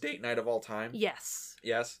worst date night of all time? Yes.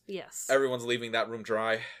 Yes? Yes. Everyone's leaving that room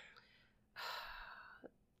dry.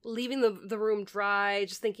 Leaving the room dry,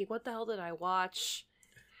 just thinking, what the hell did I watch?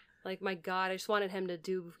 Like, my god, I just wanted him to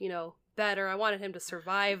do, better. I wanted him to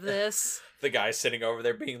survive this. The guy sitting over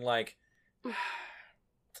there being like,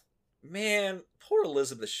 man, poor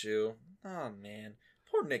Elizabeth Shue. Oh, man.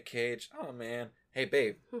 Poor Nick Cage. Oh, man. Hey,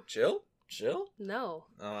 babe, chill? No.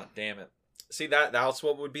 Oh, damn it. See, that's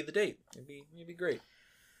what would be the date. It'd be great.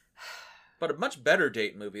 But a much better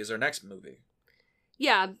date movie is our next movie.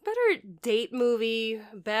 Yeah, better date movie,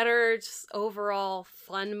 better just overall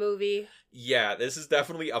fun movie. Yeah, this is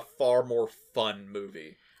definitely a far more fun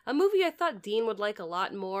movie. A movie I thought Dean would like a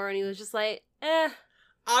lot more, and he was just like,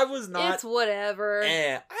 I was not. It's whatever.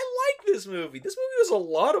 I like this movie. This movie was a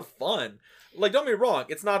lot of fun. Like, don't get me wrong,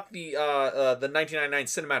 it's not the 1999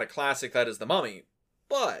 cinematic classic that is The Mummy,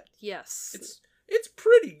 but yes, it's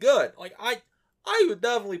pretty good. Like, I would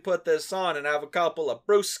definitely put this on and have a couple of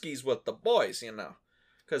brewskis with the boys,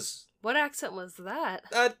 because what accent was that?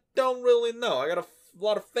 I don't really know. I got a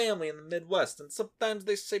lot of family in the Midwest, and sometimes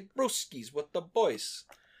they say brewskis with the boys.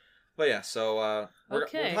 But yeah, so we're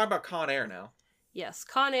talking about Con Air now. Yes,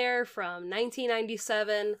 Con Air from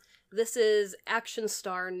 1997. This is action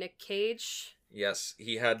star Nick Cage. Yes,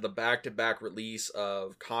 he had the back-to-back release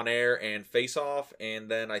of Con Air and Face Off, and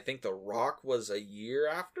then I think The Rock was a year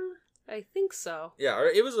after? I think so. Yeah,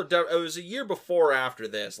 it was a year before or after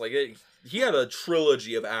this. Like, he had a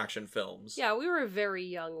trilogy of action films. Yeah, we were very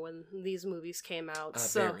young when these movies came out.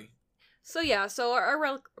 Very. So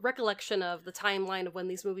our recollection of the timeline of when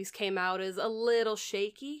these movies came out is a little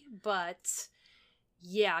shaky, but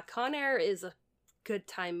yeah, Con Air is a good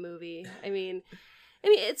time movie. I mean,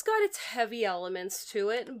 it's got its heavy elements to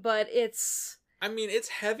it, but its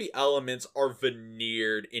heavy elements are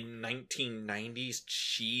veneered in 1990s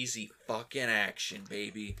cheesy fucking action,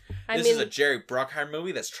 baby. This is a Jerry Bruckheimer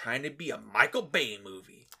movie that's trying to be a Michael Bay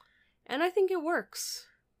movie. And I think it works.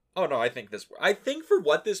 Oh, no, I think for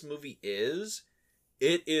what this movie is,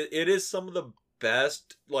 it is some of the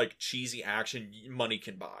best, like, cheesy action money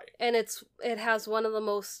can buy. And it has one of the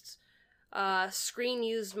most screen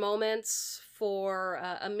used moments for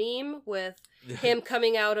a meme with him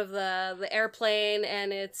coming out of the airplane,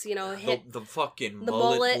 and it's the fucking the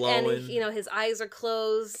mullet and his eyes are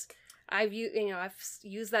closed. I've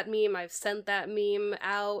used that meme. I've sent that meme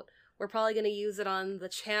out We're probably going to use it on the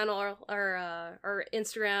channel, our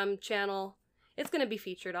Instagram channel. It's going to be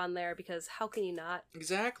featured on there because how can you not?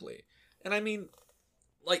 Exactly. And I mean,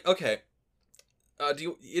 like, okay.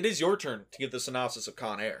 It is your turn to give the synopsis of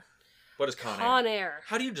Con Air. What is Con Air? Con Air.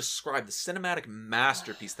 How do you describe the cinematic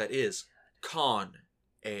masterpiece that is Con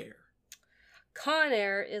Air? Con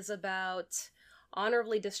Air is about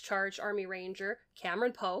honorably discharged Army Ranger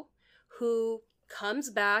Cameron Poe, who comes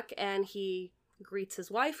back and he greets his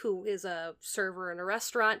wife, who is a server in a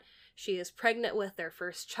restaurant. She is pregnant with their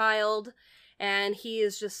first child, and he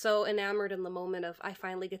is just so enamored in the moment of, I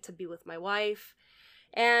finally get to be with my wife.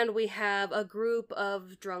 And we have a group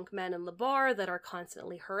of drunk men in the bar that are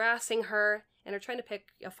constantly harassing her and are trying to pick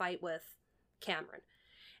a fight with Cameron.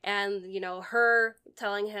 And, you know, her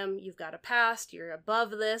telling him, you've got a past, you're above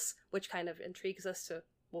this, which kind of intrigues us to,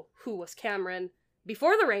 well, who was Cameron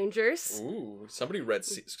before the Rangers? Ooh, somebody read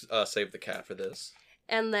Save the Cat for this.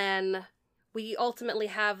 And then we ultimately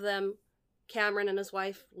have them, Cameron and his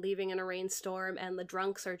wife, leaving in a rainstorm, and the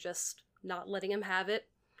drunks are just not letting him have it.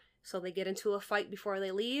 So they get into a fight before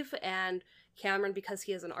they leave, and Cameron, because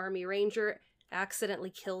he is an Army Ranger,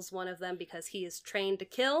 accidentally kills one of them because he is trained to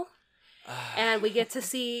kill. And we get to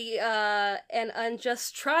see an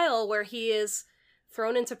unjust trial where he is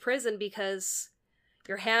thrown into prison because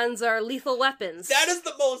your hands are lethal weapons. That is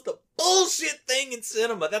the most bullshit thing in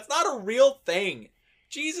cinema. That's not a real thing.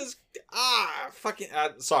 Jesus.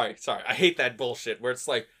 Sorry. I hate that bullshit where it's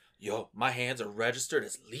like, yo, my hands are registered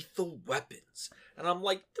as lethal weapons. And I'm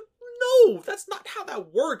like, no, that's not how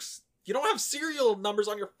that works. You don't have serial numbers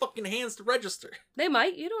on your fucking hands to register. They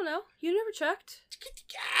might. You don't know. You never checked.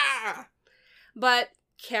 Yeah. But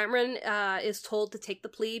Cameron is told to take the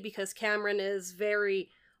plea because Cameron is very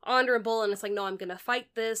honorable and it's like, no, I'm going to fight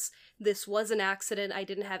this. This was an accident. I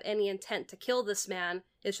didn't have any intent to kill this man.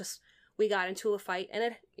 It's just we got into a fight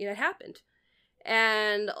and it happened.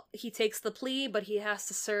 And he takes the plea, but he has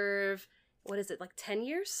to serve, what is it, like 10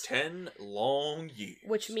 years? 10 long years.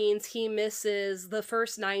 Which means he misses the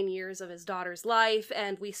first 9 years of his daughter's life,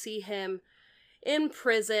 and we see him in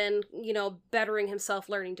prison, you know, bettering himself,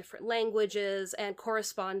 learning different languages, and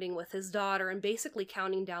corresponding with his daughter, and basically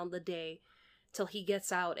counting down the day till he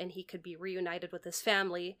gets out and he could be reunited with his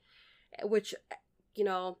family, which, you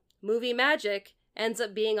know, movie magic ends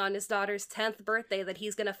up being on his daughter's 10th birthday that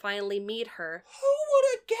he's gonna finally meet her. Who would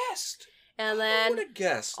have guessed? And then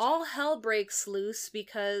all hell breaks loose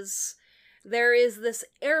because there is this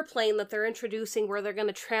airplane that they're introducing where they're going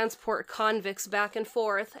to transport convicts back and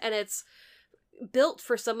forth, and it's built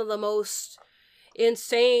for some of the most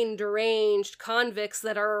insane, deranged convicts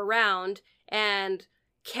that are around, and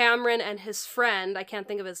Cameron and his friend, I can't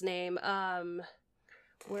think of his name,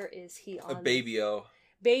 where is he on?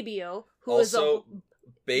 Baby-O, who also,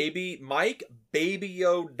 is Mike Baby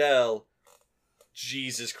Odell.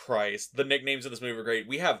 Jesus Christ. The nicknames in this movie are great.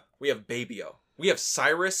 We have Baby-O. We have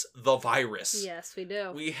Cyrus the Virus. Yes, we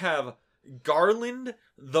do. We have Garland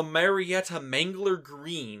the Marietta Mangler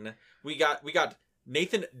Green. We got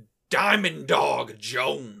Nathan Diamond Dog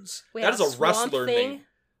Jones. That is a wrestler name.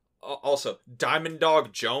 Also, Diamond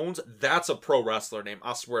Dog Jones, that's a pro wrestler name.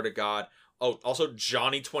 I swear to God. Oh, also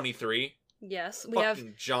Johnny 23. Yes, we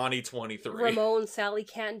have Johnny 23. Ramon Sally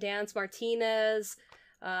Can't Dance Martinez.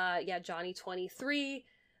 Johnny 23.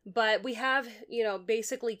 But we have, you know,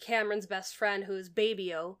 basically Cameron's best friend, who is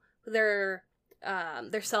Baby-O. They're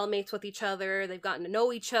cellmates with each other. They've gotten to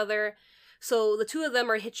know each other. So the two of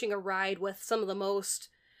them are hitching a ride with some of the most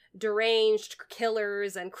deranged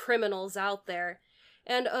killers and criminals out there.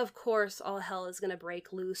 And of course, all hell is going to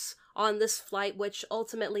break loose on this flight, which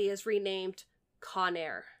ultimately is renamed Con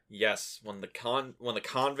Air. Yes, when the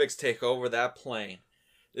convicts take over that plane,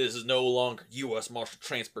 this is no longer U.S. Marshal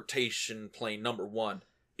Transportation Plane Number 1.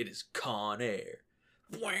 It is Con Air.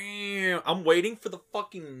 Bwam! I'm waiting for the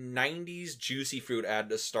fucking 90s Juicy Fruit ad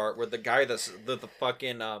to start, where the guy the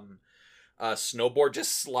fucking snowboard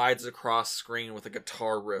just slides across screen with a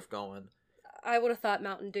guitar riff going. I would have thought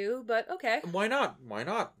Mountain Dew, but okay. Why not?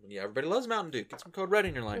 Yeah, everybody loves Mountain Dew. Get some Code Red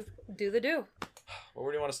in your life. Do the do.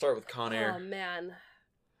 Where do you want to start with Con Air? Oh, man.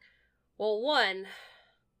 Well, one,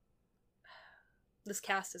 this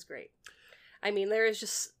cast is great. I mean, there is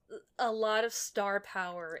just a lot of star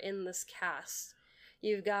power in this cast.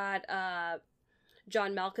 You've got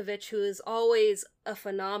John Malkovich, who is always a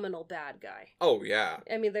phenomenal bad guy. Oh, yeah.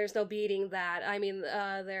 I mean, there's no beating that. I mean,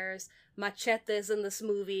 there's Machetes in this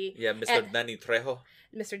movie. Yeah, Mr. Danny Trejo.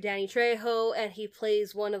 Mr. Danny Trejo, and he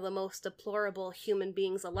plays one of the most deplorable human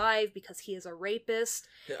beings alive because he is a rapist.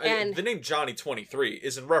 And the name Johnny 23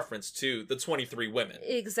 is in reference to the 23 women.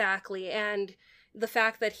 Exactly, and the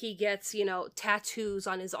fact that he gets, tattoos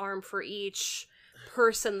on his arm for each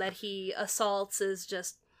person that he assaults is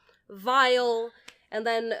just vile. And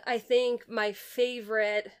then I think my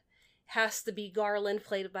favorite has to be Garland,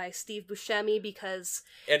 played by Steve Buscemi, because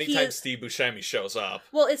anytime Steve Buscemi shows up.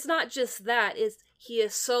 Well, it's not just that, he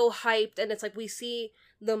is so hyped, and it's like we see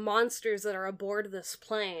the monsters that are aboard this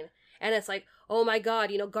plane, and it's like, oh my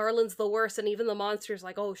god, Garland's the worst, and even the monsters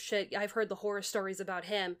like, oh shit, I've heard the horror stories about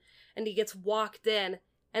him, and he gets walked in,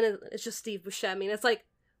 and it's just Steve Buscemi, and it's like,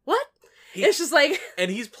 what? It's just like...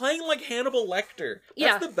 And he's playing like Hannibal Lecter.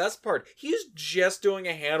 That's the best part. He's just doing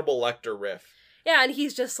a Hannibal Lecter riff. Yeah, and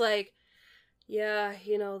he's just like, yeah,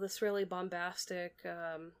 this really bombastic,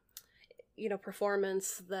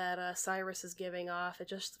 performance that Cyrus is giving off, it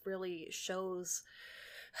just really shows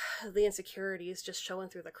the insecurities just showing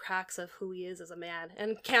through the cracks of who he is as a man.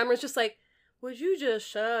 And Cameron's just like, would you just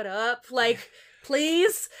shut up? Like,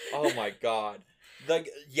 please? Oh my god.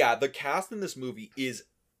 The cast in this movie is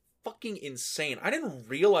fucking insane. I didn't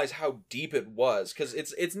realize how deep it was, because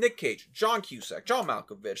it's Nick Cage, John Cusack, John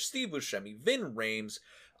Malkovich, Steve Buscemi, Vin Rames,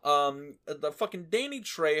 the fucking Danny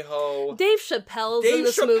Trejo, Dave Chappelle's in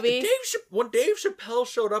this movie. When Dave Chappelle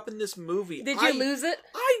showed up in this movie, did you lose it?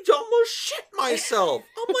 I almost shit myself.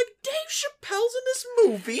 I'm like, Dave Chappelle's in this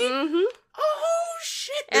movie? Mm-hmm. Oh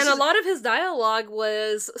shit! And a lot of his dialogue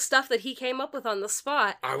was stuff that he came up with on the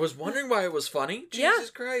spot. I was wondering why it was funny. Jesus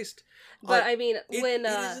Christ. But I mean, it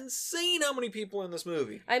is insane how many people in this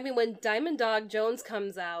movie. I mean, when Diamond Dog Jones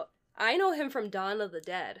comes out, I know him from Dawn of the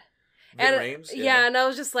Dead. Vin Rames? Yeah, and I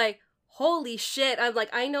was just like, holy shit. I'm like,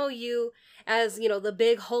 I know you as, the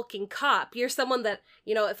big hulking cop. You're someone that,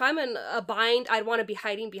 if I'm in a bind, I'd want to be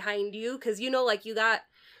hiding behind you, because you got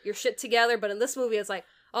your shit together. But in this movie, it's like,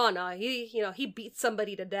 oh no, he beat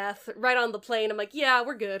somebody to death right on the plane. I'm like, yeah,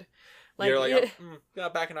 we're good. Like, you're like,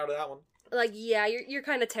 not backing out of that one. Like, yeah, you're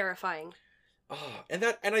kind of terrifying. Oh, and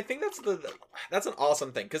I think that's an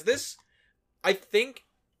awesome thing, because this, I think,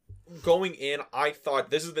 going in, I thought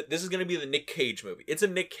this is going to be the Nick Cage movie. It's a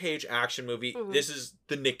Nick Cage action movie. Mm-hmm. This is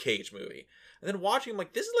the Nick Cage movie. And then watching, I'm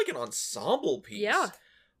like, this is like an ensemble piece. Yeah.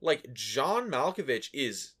 Like, John Malkovich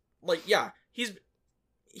is, like, yeah,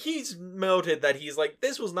 he's noted that he's like,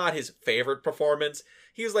 this was not his favorite performance.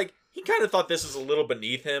 He was like, he kind of thought this was a little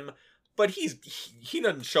beneath him, but he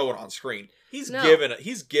doesn't show it on screen. He's given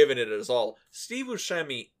it his all. Steve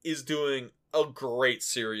Buscemi is doing a great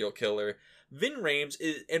serial killer. Vin Rames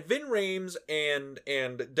and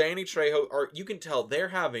Danny Trejo you can tell they're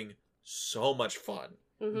having so much fun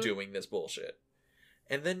doing this bullshit.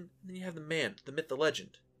 And then you have the man, the myth, the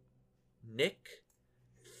legend, Nick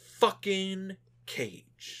fucking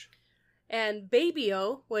Cage. And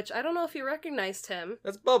Baby-O, which I don't know if you recognized him.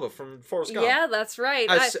 That's Bubba from Forrest Gump. Yeah, that's right.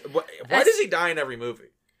 Why does he die in every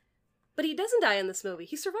movie? But he doesn't die in this movie.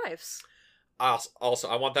 He survives. Also,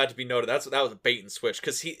 I want that to be noted. That was a bait and switch,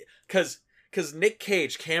 because Nick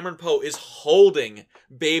Cage, Cameron Poe, is holding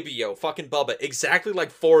Baby-O, fucking Bubba, exactly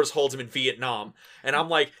like Forrest holds him in Vietnam. And I'm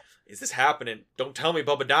like, is this happening? Don't tell me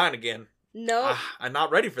Bubba dying again. No. I'm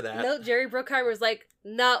not ready for that. No, Jerry Bruckheimer's like,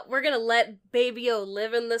 no, we're gonna let Baby-O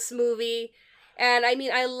live in this movie. And I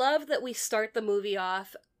mean, I love that we start the movie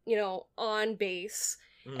off, on base.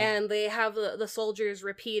 And they have the soldiers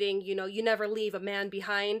repeating, you never leave a man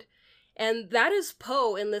behind. And that is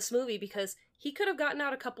Poe in this movie, because he could have gotten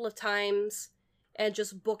out a couple of times and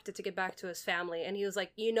just booked it to get back to his family. And he was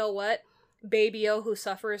like, you know what? Baby-O, who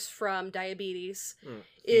suffers from diabetes,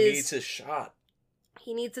 he needs his shot.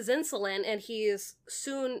 He needs his insulin, and he is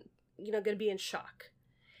soon, going to be in shock.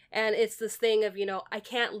 And it's this thing of, I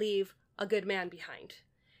can't leave a good man behind.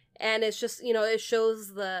 And it's just, it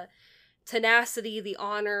shows the tenacity, the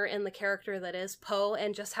honor, and the character that is Poe,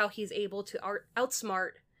 and just how he's able to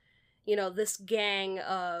outsmart, this gang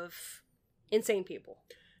of insane people.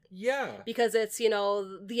 Yeah. Because it's,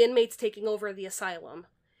 the inmates taking over the asylum.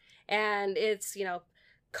 And it's,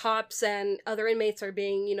 cops and other inmates are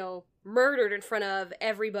being, murdered in front of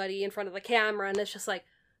everybody, in front of the camera. And it's just like,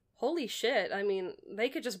 holy shit. I mean, they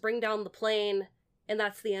could just bring down the plane and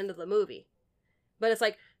that's the end of the movie. But it's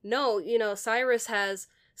like, no, Cyrus has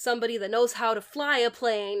somebody that knows how to fly a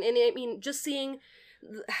plane. And I mean, just seeing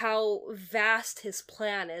how vast his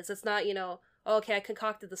plan is. It's not, okay, I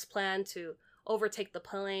concocted this plan to overtake the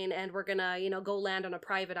plane and we're gonna, go land on a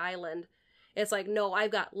private island. It's like, no,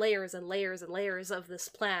 I've got layers and layers and layers of this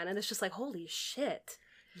plan. And it's just like, holy shit.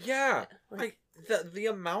 Yeah. Like the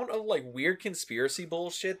amount of like weird conspiracy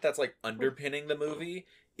bullshit that's like underpinning the movie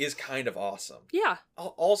is kind of awesome. Yeah.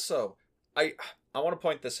 Also, I want to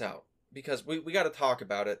point this out because we got to talk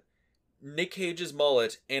about it. Nick Cage's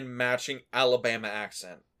mullet and matching Alabama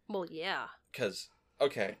accent. Well, yeah. Because,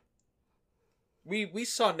 okay, we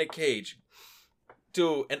saw Nick Cage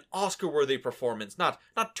do an Oscar-worthy performance not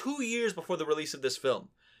 2 years before the release of this film.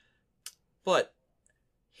 But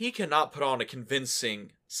he cannot put on a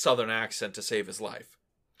convincing Southern accent to save his life.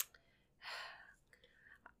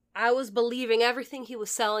 I was believing everything he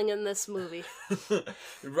was selling in this movie.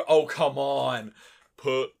 Oh, come on.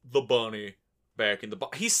 Put the bunny back in the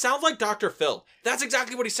box. He sounds like Dr. Phil. That's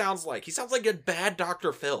exactly what he sounds like. He sounds like a bad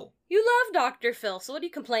Dr. Phil. You love Dr. Phil, so what are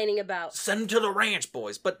you complaining about? Send him to the ranch,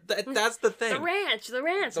 boys. But that's the thing. The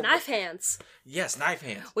ranch, knife hands. Yes, knife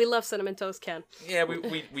hands. We love Cinnamon Toast Ken. Yeah,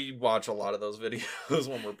 we watch a lot of those videos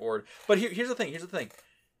when we're bored. But here's the thing.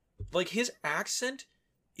 Like, his accent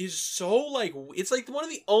is so, like, it's like one of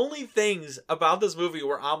the only things about this movie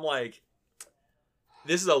where I'm like,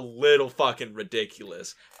 this is a little fucking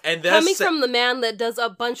ridiculous. And then coming from the man that does a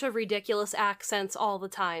bunch of ridiculous accents all the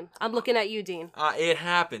time. I'm looking at you, Dean. It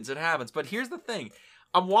happens. But here's the thing.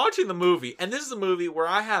 I'm watching the movie, and this is a movie where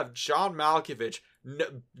I have John Malkovich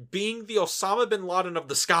being the Osama bin Laden of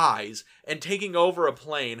the skies and taking over a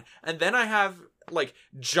plane, and then I have, like,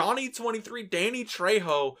 Johnny 23, Danny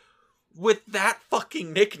Trejo with that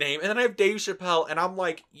fucking nickname, and then I have Dave Chappelle, and I'm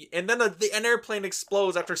like, and then an airplane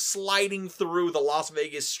explodes after sliding through the Las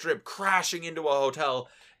Vegas Strip, crashing into a hotel,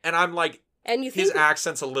 and I'm like, and you think his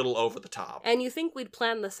accent's a little over the top. And you think we'd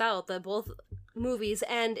plan this out, that both movies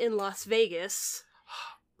end in Las Vegas?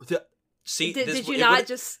 See, did you not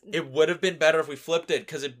just... It would have been better if we flipped it,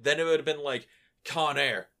 because then it would have been like, Con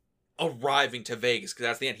Air arriving to Vegas, because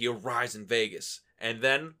that's the end. He arrives in Vegas. And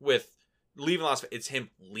then with leaving Las Vegas, it's him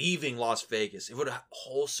leaving Las Vegas. It would have a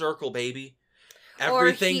whole circle, baby.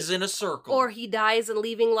 Everything's in a circle. Or he dies and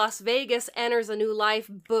leaving Las Vegas, enters a new life,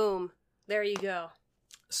 boom. There you go.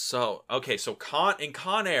 So, okay, so in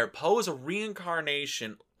Con Air, Poe is a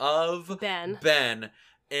reincarnation of Ben.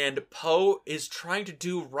 And Poe is trying to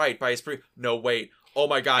do right by his No, wait. Oh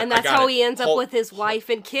my god, and that's how he ends up with his wife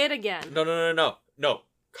and kid again. No.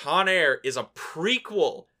 Con Air is a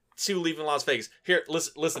prequel to Leaving Las Vegas. Here,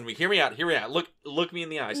 listen to me. Hear me out. Look me in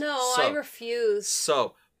the eyes. No, I refuse.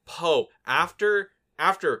 So, Poe, after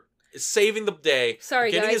saving the day,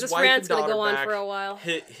 sorry getting guys, his this wife rant's and gonna daughter go on back, for a while.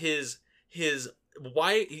 His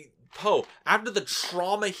wife, Poe, after the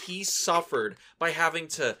trauma he suffered by having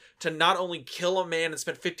to not only kill a man and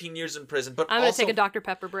spend 15 years in prison, but I'm gonna take a Dr.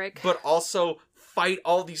 Pepper break. But also fight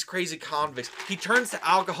all these crazy convicts. He turns to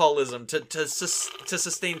alcoholism to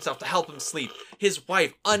sustain himself, to help him sleep. His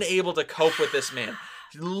wife, unable to cope with this man,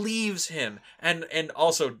 leaves him. And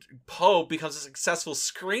also, Poe becomes a successful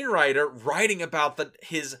screenwriter, writing about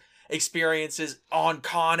his experiences on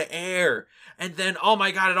Con Air. And then, oh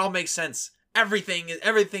my god, it all makes sense.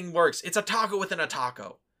 Everything works. It's a taco within a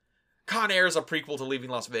taco. Con Air is a prequel to Leaving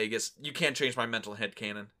Las Vegas. You can't change my mental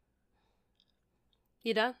headcanon.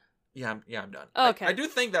 You done? Yeah, I'm done. Oh, okay. I do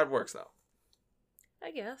think that works, though.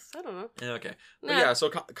 I guess. I don't know. Okay. But yeah, so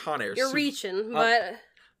Con Air. You're reaching, but...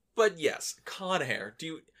 But yes, Con Air.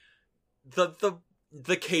 The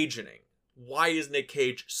Cagening. Why is Nick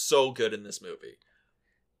Cage so good in this movie?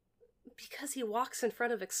 Because he walks in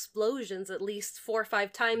front of explosions at least 4 or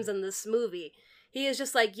 5 times in this movie. He is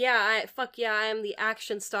just like, I am the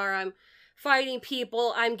action star. I'm fighting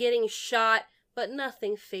people. I'm getting shot, but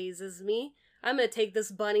nothing phases me. I'm gonna take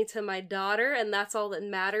this bunny to my daughter, and that's all that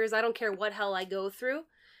matters. I don't care what hell I go through.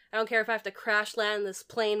 I don't care if I have to crash land this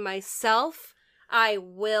plane myself. I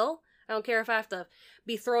will. I don't care if I have to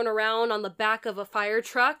be thrown around on the back of a fire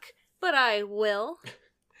truck, but I will.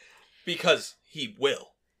 Because he will.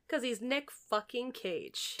 Because he's Nick fucking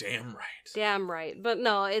Cage. Damn right. Damn right. But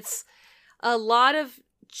no, it's a lot of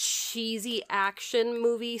cheesy action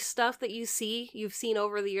movie stuff that you've seen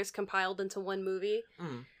over the years compiled into one movie.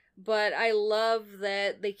 Mm. But I love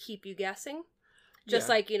that they keep you guessing. Just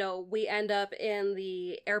like, we end up in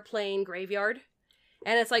the airplane graveyard.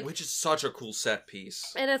 And it's like... Which is such a cool set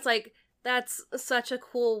piece. And it's like, that's such a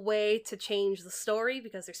cool way to change the story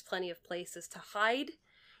because there's plenty of places to hide.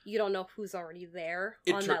 You don't know who's already there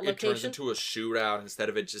on that location. It turns into a shootout instead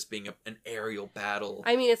of it just being an aerial battle.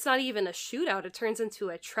 I mean, it's not even a shootout. It turns into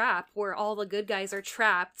a trap where all the good guys are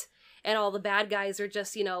trapped and all the bad guys are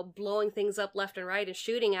just, blowing things up left and right and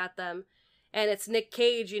shooting at them. And it's Nick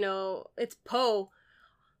Cage, it's Poe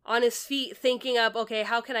on his feet thinking up, okay,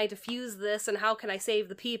 how can I defuse this and how can I save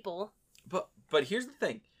the people? But here's the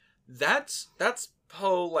thing. That's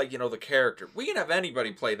Poe, like, the character. We can have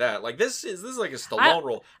anybody play that. Like, this is like a Stallone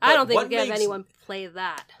role. I don't think we can have anyone play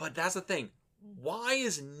that. But that's the thing. Why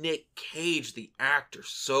is Nick Cage, the actor,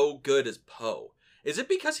 so good as Poe? Is it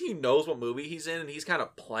because he knows what movie he's in and he's kind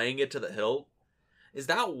of playing it to the hilt? Is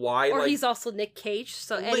that why? Or like, he's also Nick Cage,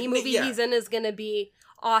 so any movie he's in is going to be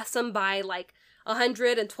awesome by like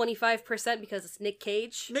 125% because it's Nick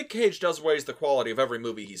Cage. Nick Cage does raise the quality of every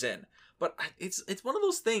movie he's in, but it's one of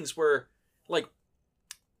those things where, like,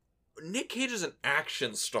 Nick Cage is an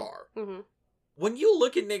action star. Mm-hmm. When you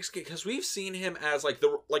look at Nick Cage, because we've seen him as like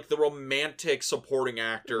the romantic supporting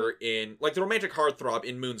actor in, like, the romantic heartthrob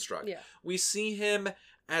in Moonstruck. Yeah. We see him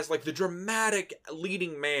as like the dramatic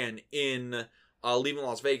leading man in Leaving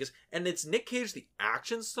Las Vegas, and it's Nick Cage, the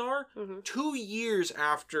action star. 2 years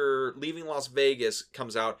after Leaving Las Vegas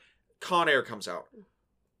comes out, Con Air comes out.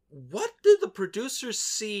 What did the producers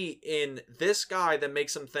see in this guy that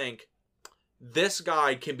makes them think this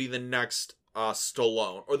guy can be the next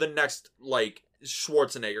Stallone or the next, like,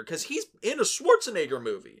 Schwarzenegger? Because he's in a Schwarzenegger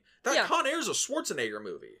movie. Con Air's a Schwarzenegger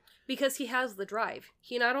movie. Because he has the drive.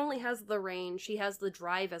 He not only has the range, he has the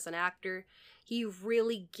drive as an actor. He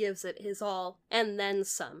really gives it his all, and then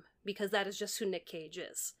some, because that is just who Nick Cage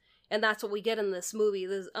is. And that's what we get in this movie.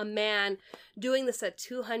 There's a man doing this at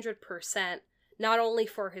 200%, not only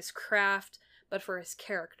for his craft, but for his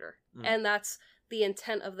character. And that's the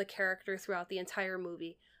intent of the character throughout the entire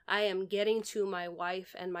movie. I am getting to my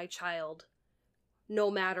wife and my child, no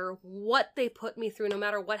matter what they put me through, no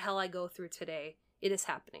matter what hell I go through today. It is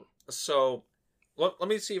happening. So, let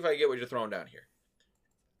me see if I get what you're throwing down here.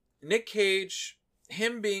 Nick Cage,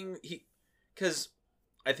 him being... Because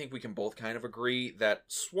I think we can both kind of agree that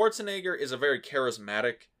Schwarzenegger is a very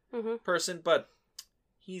charismatic person, but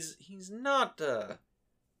he's not the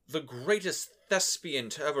greatest thespian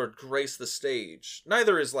to ever grace the stage.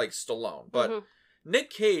 Neither is, like, Stallone, but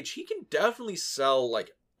Nick Cage, he can definitely sell,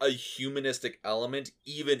 like, a humanistic element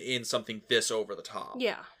even in something this over the top.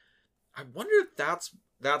 Yeah. I wonder if that's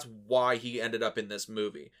why he ended up in this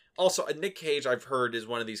movie. Also, Nick Cage, I've heard, is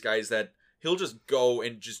one of these guys that he'll just go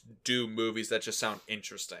and just do movies that just sound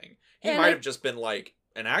interesting. He might have just been like,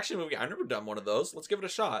 an action movie? I've never done one of those. Let's give it a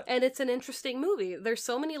shot. And it's an interesting movie. There's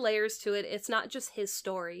so many layers to it. It's not just his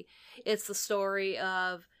story. It's the story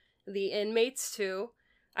of the inmates, too.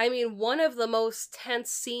 I mean, one of the most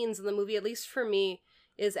tense scenes in the movie, at least for me,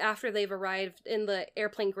 is after they've arrived in the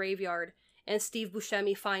airplane graveyard. And Steve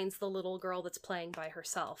Buscemi finds the little girl that's playing by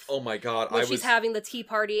herself. Oh my god. When she's having the tea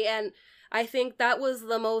party. And I think that was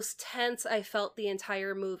the most tense I felt the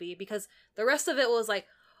entire movie. Because the rest of it was like,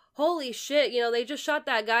 holy shit, they just shot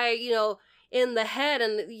that guy, in the head.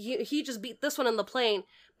 And he just beat this one in the plane.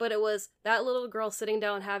 But it was that little girl sitting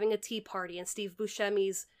down having a tea party. And Steve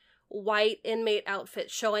Buscemi's white inmate outfit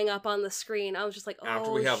showing up on the screen. I was just like, oh,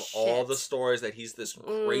 after we have shit. all the stories that he's this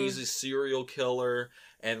crazy serial killer,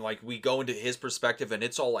 and like we go into his perspective and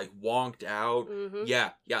it's all like wonked out.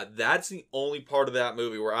 Yeah, that's the only part of that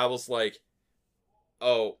movie where I was like,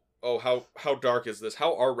 oh, how dark is this?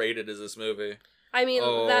 How R-rated is this movie? I mean,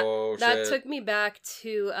 that took me back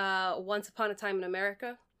to Once Upon a Time in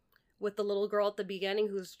America with the little girl at the beginning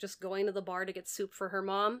who's just going to the bar to get soup for her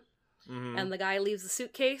mom. And the guy leaves the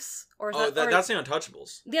suitcase. That's the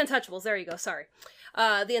Untouchables. The Untouchables, there you go, sorry.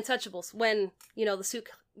 The Untouchables, when, the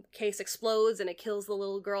suitcase explodes and it kills the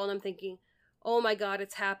little girl, and I'm thinking, oh my god,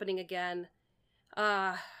 it's happening again.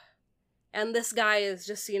 And this guy is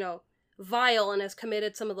just, vile and has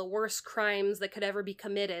committed some of the worst crimes that could ever be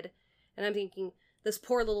committed. And I'm thinking, this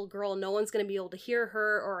poor little girl, no one's going to be able to hear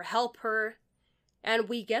her or help her. And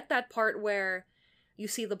we get that part where you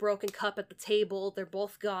see the broken cup at the table, they're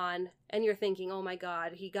both gone, and you're thinking, oh my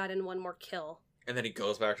god, he got in one more kill. And then he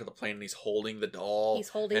goes back to the plane and he's holding the doll.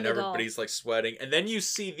 And everybody's like sweating. And then you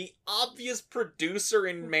see the obvious producer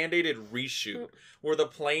and mandated reshoot where the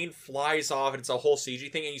plane flies off and it's a whole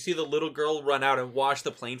CG thing, and you see the little girl run out and watch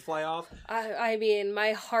the plane fly off. I mean,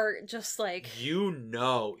 my heart just like... You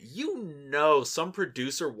know some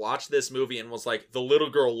producer watched this movie and was like, the little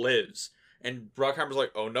girl lives. And Bruckheimer's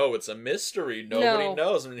like, oh no, it's a mystery. Nobody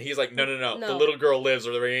knows. And he's like, no. The little girl lives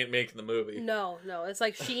or they ain't making the movie. No. It's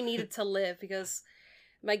like she needed to live because,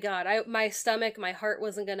 my god, my stomach, my heart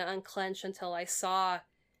wasn't going to unclench until I saw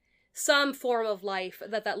some form of life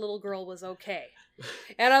that little girl was okay.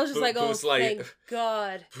 And I was just thank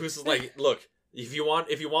god. Bruce is like, look, if you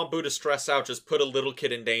want Boo to stress out, just put a little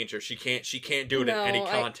kid in danger. She can't do it in any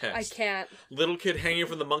context. I can't. Little kid hanging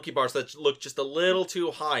from the monkey bars that look just a little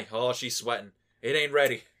too high. Oh, she's sweating. It ain't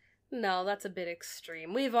ready. No, that's a bit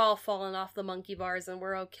extreme. We've all fallen off the monkey bars and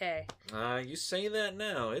we're okay. You say that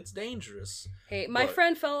now. It's dangerous. Hey, my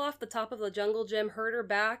friend fell off the top of the jungle gym, hurt her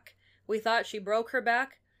back. We thought she broke her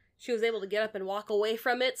back. She was able to get up and walk away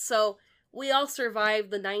from it, so we all survived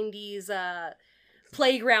the 90s,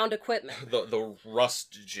 playground equipment. The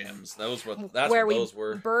rust gyms. That's where what those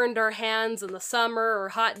were. Burned our hands in the summer or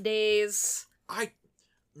hot days.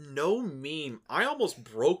 no meme, I almost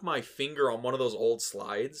broke my finger on one of those old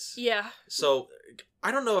slides. Yeah. So,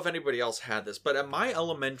 I don't know if anybody else had this, but at my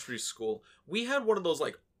elementary school, we had one of those,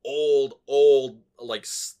 like, old, like,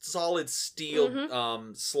 solid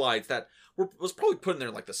steel slides that was probably put in there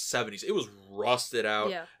in, like, the 70s. It was rusted out,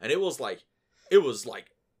 Yeah. and it was, like,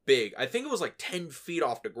 big. I think it was, like, 10 feet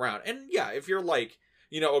off the ground. And, yeah, if you're, like,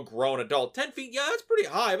 a grown adult, 10 feet, yeah, that's pretty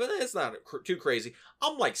high, but it's not too crazy.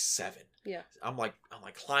 I'm, like, 7. Yeah. I'm like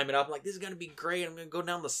climbing up. I'm like, this is going to be great. I'm going to go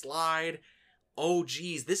down the slide. Oh,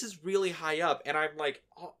 geez, this is really high up. And I'm like,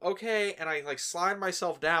 oh, okay. And I, like, slide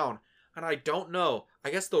myself down. And I don't know.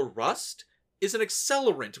 I guess the rust is an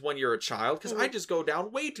accelerant when you're a child. Because I just go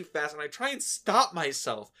down way too fast. And I try and stop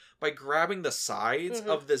myself by grabbing the sides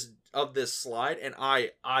of this slide. And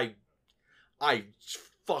I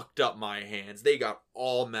fucked up my hands. They got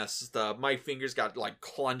all messed up. My fingers got, like,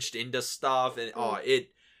 clenched into stuff. And,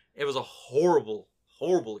 it was a horrible,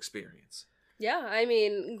 horrible experience. Yeah, I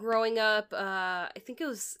mean, growing up, I think it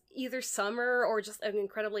was either summer or just an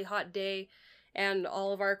incredibly hot day, and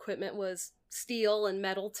all of our equipment was steel and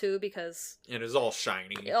metal too, because... And it was all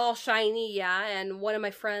shiny. All shiny, yeah, and one of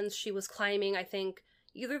my friends, she was climbing, I think,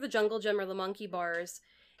 either the jungle gym or the monkey bars,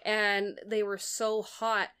 and they were so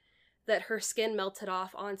hot that her skin melted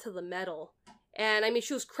off onto the metal. And, I mean,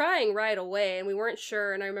 she was crying right away, and we weren't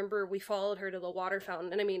sure, and I remember we followed her to the water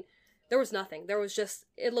fountain, and I mean, there was nothing. There was just,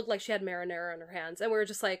 it looked like she had marinara on her hands, and we were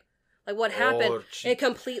just like, what happened? It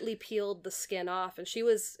completely peeled the skin off, and she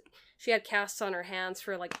had casts on her hands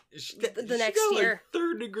for, like, the next year. Like,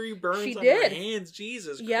 3rd-degree burns she on did. her hands,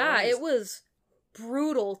 Jesus Christ. Yeah, it was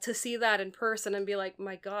brutal to see that in person and be like,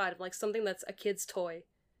 my God, like, something that's a kid's toy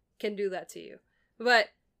can do that to you. But...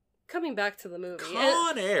 coming back to the movie.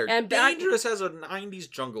 Con Air. And dangerous as a 90s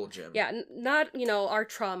jungle gym. Yeah, not, our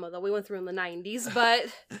trauma that we went through in the 90s, but...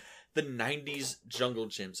 The 90s jungle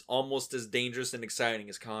gyms. Almost as dangerous and exciting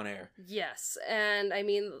as Con Air. Yes, and I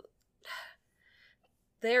mean...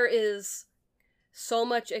 there is so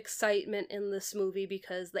much excitement in this movie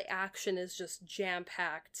because the action is just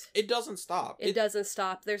jam-packed. It doesn't stop. It doesn't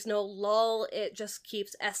stop. There's no lull. It just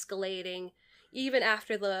keeps escalating. Even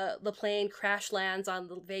after the plane crash lands on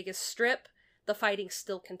the Vegas Strip, the fighting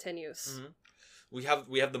still continues. Mm-hmm.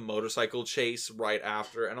 We have the motorcycle chase right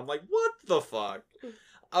after, and I'm like, what the fuck?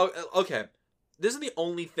 Oh, okay. This is the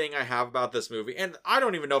only thing I have about this movie, and I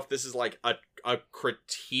don't even know if this is like a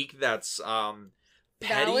critique that's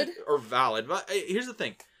petty or valid. But here's the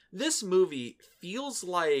thing: this movie feels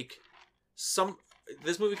like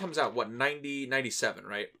this movie comes out 97,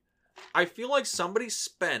 right? I feel like somebody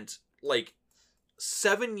spent like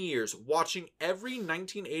 7 years watching every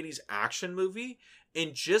 1980s action movie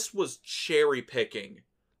and just was cherry picking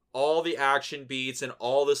all the action beats and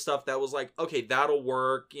all the stuff that was like, okay, that'll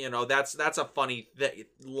work, that's a funny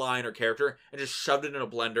line or character, and just shoved it in a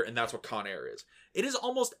blender, and that's what Con Air is. It is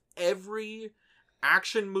almost every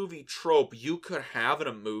action movie trope you could have in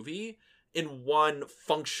a movie in one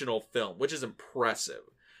functional film, which is impressive.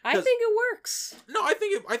 I think it works. No, I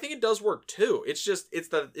think it does work too. It's just it's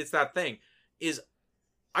that thing is,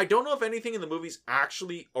 I don't know if anything in the movie's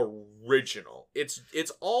actually original.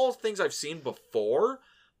 It's all things I've seen before,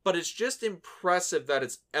 but it's just impressive that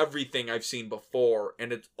it's everything I've seen before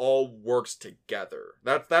and it all works together.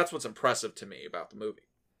 That's what's impressive to me about the movie.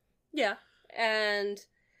 Yeah, and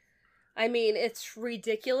I mean, it's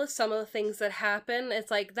ridiculous some of the things that happen. It's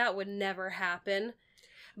like, that would never happen.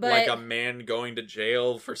 But like a man going to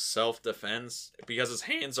jail for self-defense because his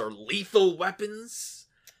hands are lethal weapons.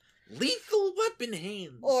 Lethal weapon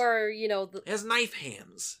hands. Or, has knife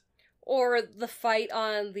hands. Or the fight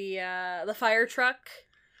on the fire truck.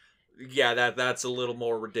 Yeah, that's a little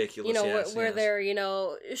more ridiculous. Where they're,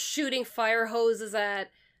 shooting fire hoses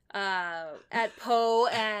at Poe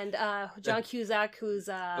and John Cusack, who's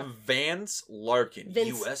Vance Larkin,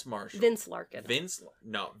 U.S. Marshal. Vince Larkin. Vance.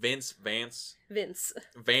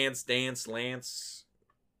 Dance, Lance.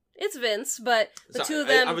 It's Vince, but the two of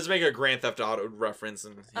them... I was making a Grand Theft Auto reference,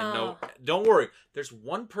 and no, don't worry. There's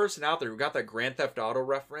one person out there who got that Grand Theft Auto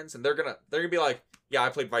reference, and they're gonna be like, "Yeah, I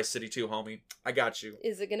played Vice City 2, homie. I got you."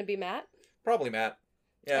 Is it gonna be Matt? Probably Matt.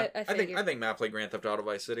 Yeah, I think Matt played Grand Theft Auto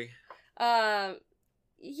Vice City.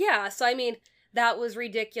 Yeah. So I mean, that was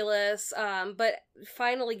ridiculous. But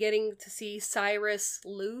finally getting to see Cyrus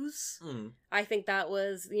lose, I think that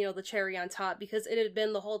was the cherry on top, because it had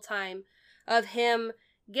been the whole time of him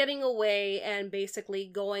getting away and basically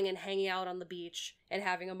going and hanging out on the beach and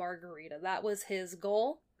having a margarita. That was his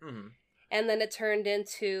goal. Mm-hmm. And then it turned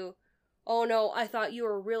into, oh no, I thought you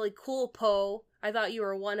were really cool, Poe. I thought you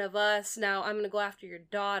were one of us. Now I'm going to go after your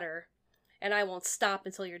daughter. and I won't stop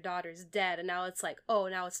until your daughter's dead. And now it's like, oh,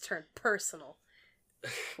 now it's turned personal.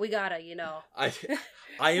 We gotta,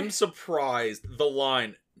 I am surprised the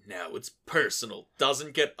line, now it's personal,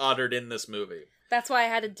 doesn't get uttered in this movie. That's why I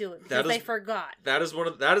had to do it, because they forgot. That is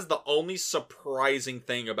the only surprising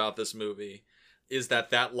thing about this movie, is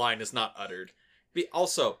that line is not uttered.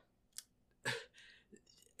 Also,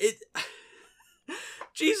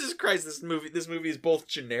 Jesus Christ, this movie is both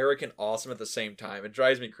generic and awesome at the same time. It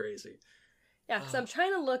drives me crazy. Yeah, because I'm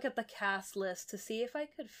trying to look at the cast list to see if I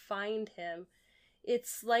could find him.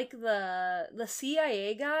 It's like the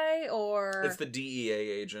CIA guy, or it's the DEA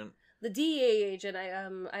agent. The DEA agent.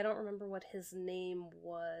 I don't remember what his name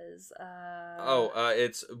was.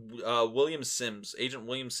 It's William Sims, Agent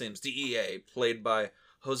William Sims, DEA, played by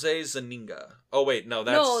Jose Zaninga. Oh wait, no,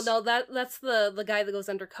 that's the guy that goes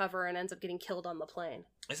undercover and ends up getting killed on the plane.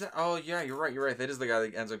 Is that? Oh yeah, you're right. That is the guy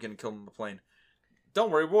that ends up getting killed on the plane.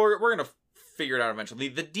 Don't worry, we're gonna figure it out eventually.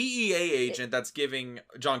 The DEA agent that's giving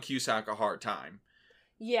John Cusack a hard time.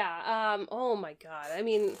 Yeah, oh my god. I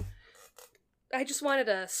mean, I just wanted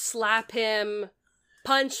to slap him,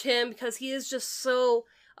 punch him, because he is just so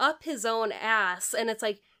up his own ass. And it's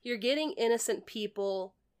like, you're getting innocent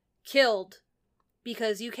people killed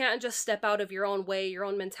because you can't just step out of your own way, your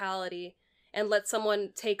own mentality, and let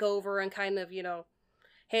someone take over and kind of,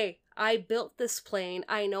 hey, I built this plane,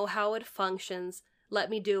 I know how it functions,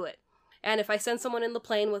 let me do it. And if I send someone in the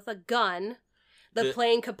plane with a gun, the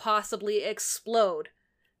plane could possibly explode.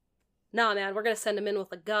 Nah, man, we're gonna send him in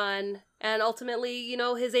with a gun. And ultimately,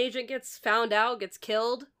 his agent gets found out, gets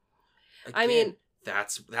killed. Again, I mean...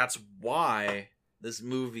 That's why this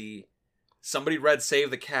movie... Somebody read Save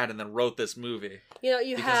the Cat and then wrote this movie.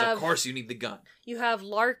 Because of course you need the gun. You have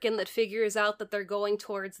Larkin that figures out that they're going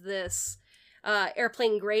towards this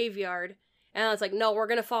airplane graveyard. And it's like, no, we're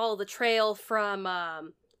gonna follow the trail from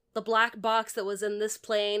the black box that was in this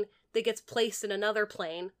plane that gets placed in another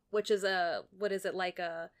plane, which is like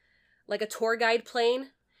a tour guide plane.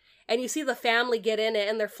 And you see the family get in it,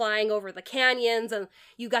 and they're flying over the canyons, and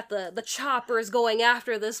you got the choppers going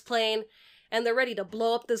after this plane, and they're ready to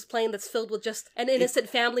blow up this plane that's filled with just an innocent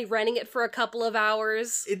family renting it for a couple of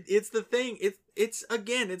hours. It's the thing. It's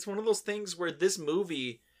one of those things where this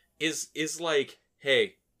movie is like,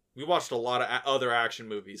 hey, we watched a lot of other action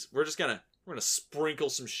movies. We're gonna sprinkle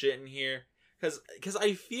some shit in here, because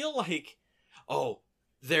I feel like, oh,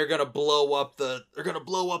 they're gonna blow up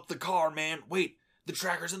the car, man. Wait, the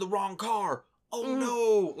tracker's in the wrong car. Oh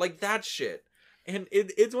no, like that shit. And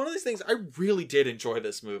it's one of these things. I really did enjoy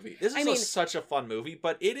this movie. This is such a fun movie,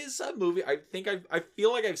 but it is a movie I think I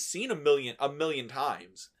feel like I've seen a million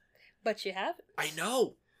times. But you haven't. I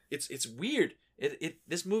know. It's weird.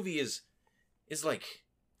 This movie is like,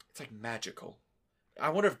 it's like magical. I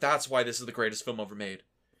wonder if that's why this is the greatest film ever made.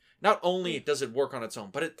 Not only does it work on its own,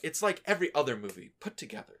 but it's like every other movie put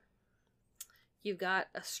together. You've got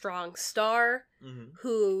a strong star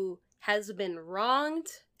who has been wronged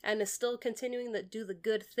and is still continuing to do the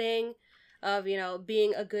good thing of,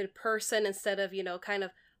 being a good person instead of, kind of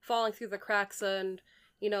falling through the cracks and,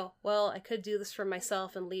 well, I could do this for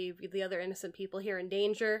myself and leave the other innocent people here in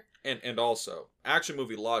danger. And also, action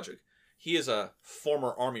movie logic. He is a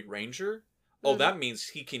former Army Ranger. Oh, that means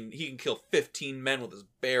he can kill 15 men with his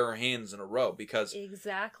bare hands in a row, because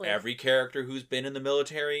exactly every character who's been in the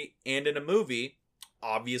military and in a movie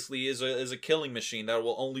obviously is a killing machine that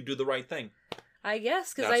will only do the right thing. I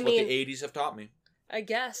guess, because that's what the 80s have taught me. I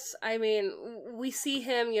guess. I mean, we see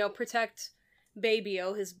him, protect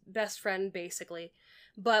Baby-O, his best friend, basically.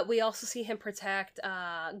 But we also see him protect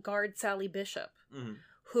guard Sally Bishop,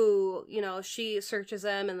 who, she searches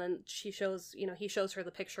him, and then he shows her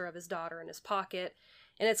the picture of his daughter in his pocket.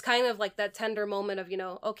 And it's kind of like that tender moment of,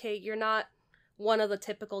 okay, you're not one of the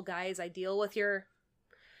typical guys I deal with. You're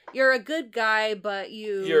a good guy, but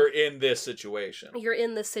you're in this situation. You're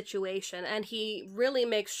in this situation. And he really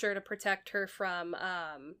makes sure to protect her from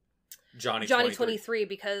Johnny 23,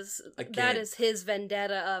 because that is his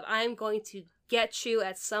vendetta of, I'm going to get you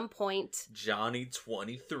at some point. Johnny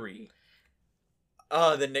 23.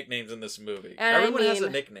 The nicknames in this movie. Everyone has a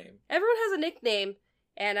nickname. Everyone has a nickname.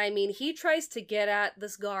 And he tries to get at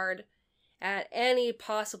this guard at any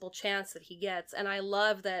possible chance that he gets. And I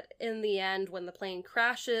love that in the end, when the plane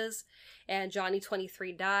crashes and Johnny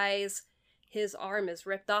 23 dies, his arm is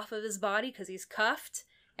ripped off of his body because he's cuffed.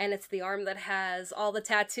 And it's the arm that has all the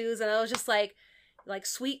tattoos. And I was just like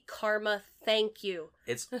sweet karma, thank you.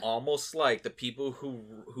 It's almost like the people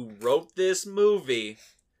who wrote this movie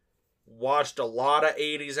watched a lot of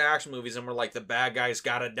 80s action movies and were like, the bad guy's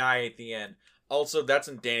gotta die at the end. Also, that's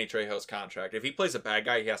in Danny Trejo's contract. If he plays a bad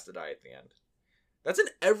guy, he has to die at the end. That's in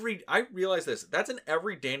every. I realize this. That's in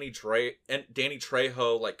every Danny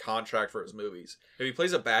Trejo like contract for his movies. If he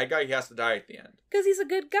plays a bad guy, he has to die at the end. Because he's a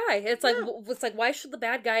good guy. It's like why should the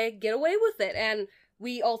bad guy get away with it? And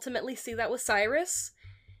we ultimately see that with Cyrus.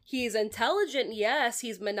 He's intelligent, yes.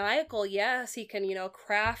 He's maniacal, yes. He can,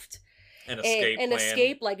 craft An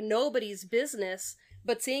escape like nobody's business.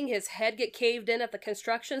 But seeing his head get caved in at the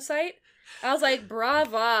construction site, I was like,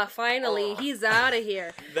 brava, finally, he's out of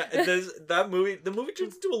here. The movie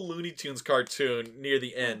turns into a Looney Tunes cartoon near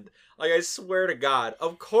the end. Like, I swear to God,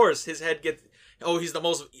 of course his head gets... Oh, he's the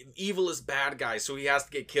most evilest bad guy, so he has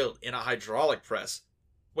to get killed in a hydraulic press.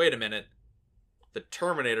 Wait a minute. The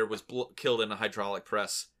Terminator was killed in a hydraulic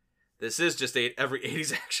press. This is just every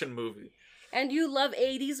 80s action movie. And you love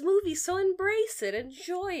 80s movies, so embrace it,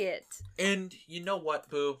 enjoy it. And you know what,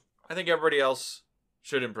 Boo? I think everybody else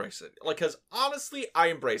should embrace it. Like, because honestly, I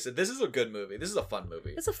embrace it. This is a good movie. This is a fun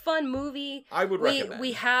movie. It's a fun movie. I would recommend.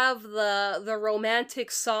 We have the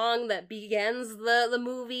romantic song that begins the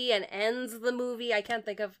movie and ends the movie. I can't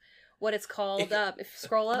think of what it's called. If you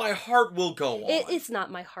scroll up. My Heart Will Go On. It's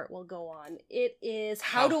not My Heart Will Go On. It is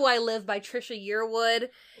How Do I Live by Trisha Yearwood.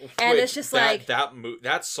 And Wait, it's just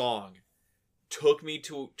that song took me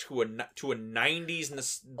to a 90s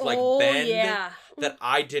bend that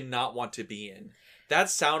I did not want to be in. That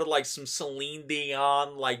sounded like some Celine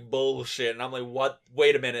Dion bullshit, and I'm like, what?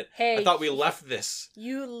 Wait a minute. Hey, I thought we left this.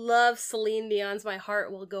 You love Celine Dion's My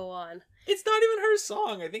Heart Will Go On. It's not even her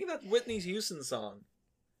song. I think that's Whitney Houston's song.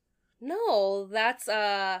 No, that's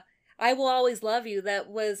I Will Always Love You. That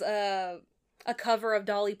was a cover of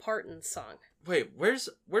Dolly Parton's song. Wait, where's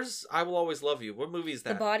I Will Always Love You? What movie is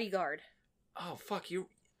that? The Bodyguard. Oh, fuck you.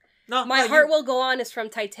 No, My Heart Will Go On is from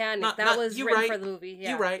Titanic. That was written for the movie.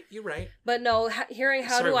 Yeah. You're right. But no, hearing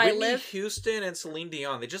How Do I Live... Whitney Houston and Celine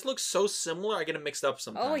Dion, they just look so similar, I get them mixed up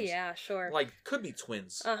sometimes. Oh, yeah, sure. Could be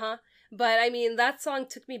twins. Uh-huh. But, I mean, that song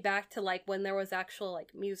took me back to, when there was actual,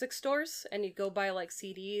 music stores, and you'd go buy,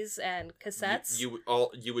 CDs and cassettes. You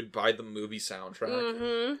would buy the movie soundtrack?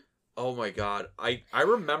 Mm-hmm. Oh my God. I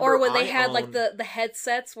remember. Or when they had the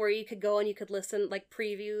headsets where you could go and you could listen,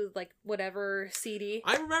 preview, whatever CD.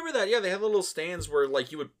 I remember that. Yeah, they had little stands where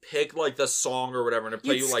you would pick the song or whatever and it'd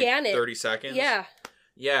play you 30 seconds. Yeah.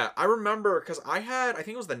 Yeah, I remember because I think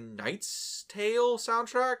it was the Knight's Tale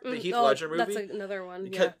soundtrack, the Heath Ledger movie. That's another one.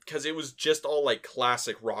 Because it was just all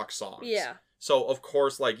classic rock songs. Yeah. So of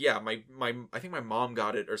course, I think my mom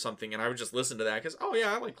got it or something, and I would just listen to that because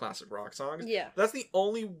I like classic rock songs. Yeah, that's the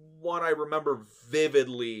only one I remember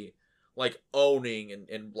vividly, owning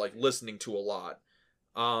and listening to a lot.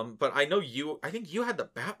 But I know I think you had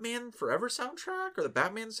the Batman Forever soundtrack or the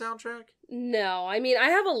Batman soundtrack. No, I mean I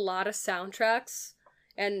have a lot of soundtracks,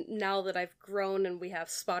 and now that I've grown and we have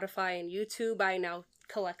Spotify and YouTube, I now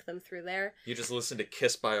collect them through there. You just listen to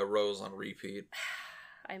 "Kiss by a Rose" on repeat.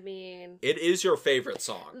 I mean... It is your favorite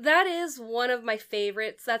song. That is one of my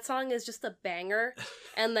favorites. That song is just a banger.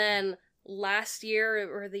 And then last year,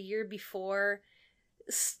 or the year before,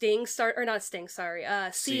 Seal started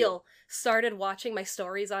watching my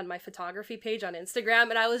stories on my photography page on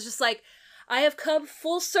Instagram, and I was just like, I have come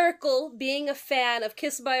full circle being a fan of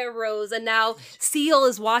Kiss by a Rose, and now Seal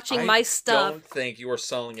is watching my stuff. I don't think you are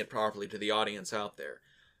selling it properly to the audience out there.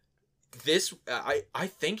 This, I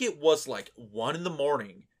think it was 1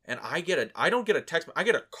 a.m, and I don't get a text, I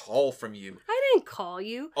get a call from you. I didn't call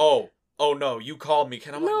you. Oh no, you called me.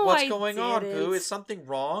 I'm no, what's going on, Boo? Is something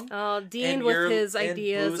wrong? Oh, Dean with his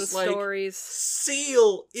ideas and stories.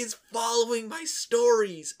 Seal is following my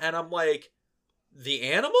stories, and I'm like, the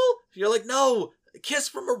animal? You're like, no, Kiss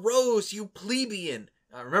from a Rose, you plebeian.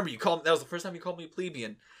 I remember you called me, that was the first time you called me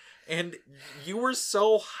plebeian, and you were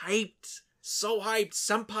so hyped. So hyped,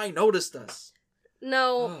 Senpai noticed us.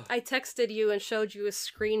 No, I texted you and showed you a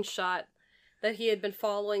screenshot that he had been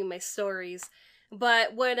following my stories.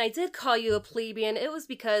 But when I did call you a plebeian, it was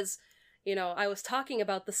because, I was talking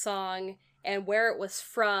about the song and where it was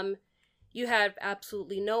from. You had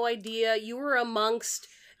absolutely no idea. You were amongst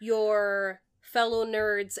your fellow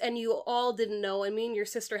nerds, and you all didn't know, and me and your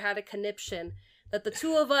sister had a conniption that the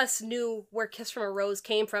two of us knew where Kiss from a Rose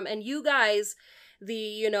came from, and you guys,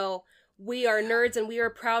 we are nerds and we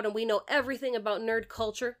are proud and we know everything about nerd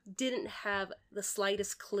culture, didn't have the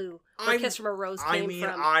slightest clue where Kiss from a Rose came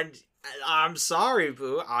from. I'm sorry,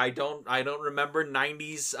 Boo. I don't remember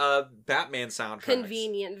 90s Batman soundtracks.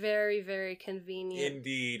 Convenient. Very, very convenient.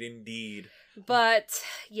 Indeed. But,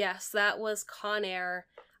 yes, that was Con Air.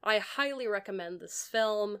 I highly recommend this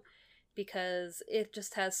film because it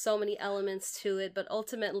just has so many elements to it, but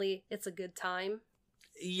ultimately, it's a good time.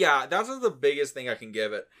 Yeah, that's the biggest thing I can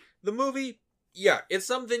give it. The movie, Yeah, it's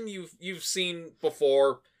something you've seen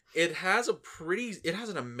before. It has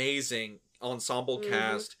an amazing ensemble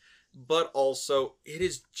cast, but also it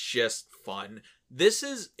is just fun. This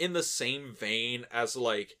is in the same vein as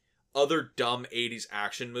like other dumb 80s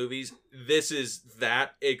action movies. This is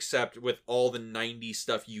that, except with all the 90s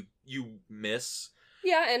stuff you miss.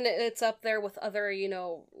 Yeah, and it's up there with other,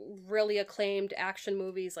 really acclaimed action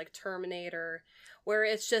movies like Terminator, where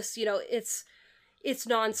it's just, it's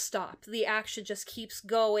nonstop. The action just keeps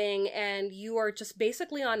going, and you are just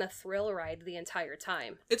basically on a thrill ride the entire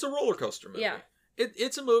time. It's a roller coaster movie. Yeah.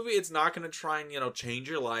 It's a movie. It's not going to try and, change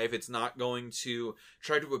your life. It's not going to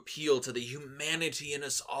try to appeal to the humanity in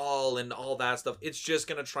us all and all that stuff. It's just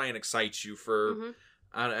going to try and excite you for,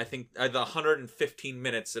 I think, the 115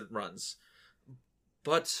 minutes it runs.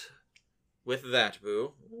 But with that,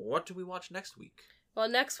 Boo, what do we watch next week? Well,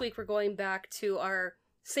 next week we're going back to our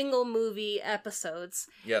single movie episodes.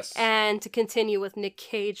 Yes. And to continue with Nick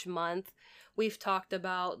Cage month, we've talked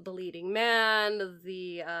about the leading man,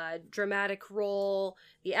 the dramatic role,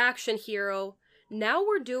 the action hero. Now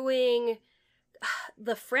we're doing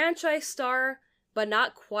the franchise star, but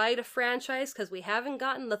not quite a franchise because we haven't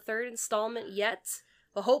gotten the third installment yet.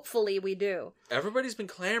 But hopefully we do. Everybody's been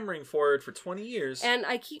clamoring for it for 20 years. And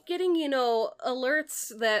I keep getting,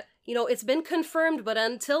 alerts that, it's been confirmed, but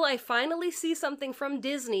until I finally see something from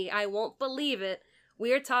Disney, I won't believe it.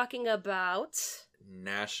 We are talking about...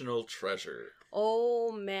 National Treasure.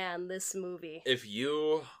 Oh, man, this movie. If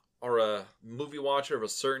you are a movie watcher of a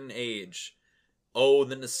certain age,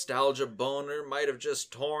 the nostalgia boner might have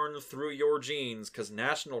just torn through your jeans, because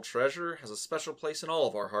National Treasure has a special place in all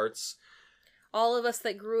of our hearts. All of us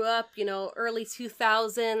that grew up, early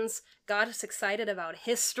 2000s, got us excited about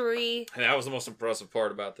history. And that was the most impressive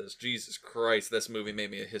part about this. Jesus Christ, this movie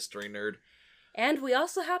made me a history nerd. And we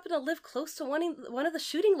also happen to live close to one of the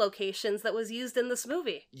shooting locations that was used in this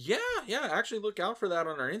movie. Yeah, actually look out for that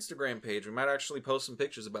on our Instagram page. We might actually post some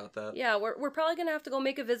pictures about that. Yeah, we're probably going to have to go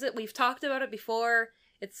make a visit. We've talked about it before.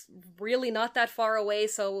 It's really not that far away,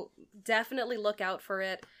 so definitely look out for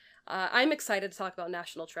it. I'm excited to talk about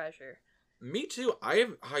National Treasure. Me too. I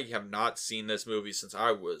have not seen this movie since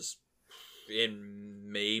I was in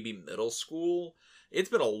maybe middle school. It's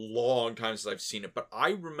been a long time since I've seen it, but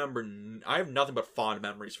I remember I have nothing but fond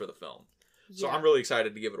memories for the film. So I'm really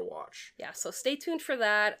excited to give it a watch. Yeah, so stay tuned for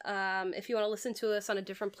that. If you want to listen to us on a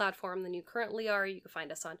different platform than you currently are, you can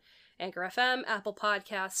find us on Anchor FM, Apple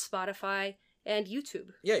Podcasts, Spotify, and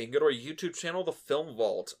YouTube. Yeah, you can go to our YouTube channel, The Film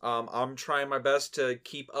Vault. I'm trying my best to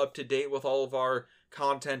keep up to date with all of our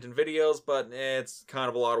content and videos, but it's kind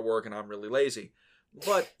of a lot of work and I'm really lazy.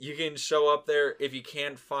 But you can show up there if you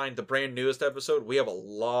can't find the brand newest episode. We have a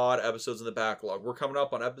lot of episodes in the backlog. We're coming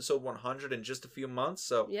up on episode 100 in just a few months,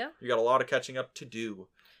 so we got a lot of catching up to do.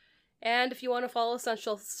 And if you want to follow us on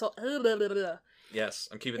Yes,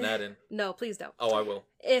 I'm keeping that in. No, please don't. Oh, I will.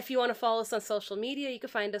 If you want to follow us on social media, you can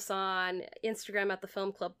find us on Instagram at the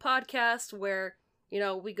Film Club Podcast, where,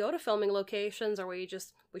 we go to filming locations, or we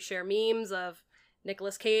share memes of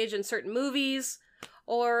Nicolas Cage in certain movies,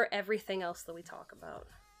 or everything else that we talk about.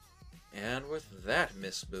 And with that,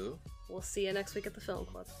 Miss Boo, we'll see you next week at the Film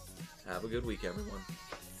Club. Have a good week, everyone.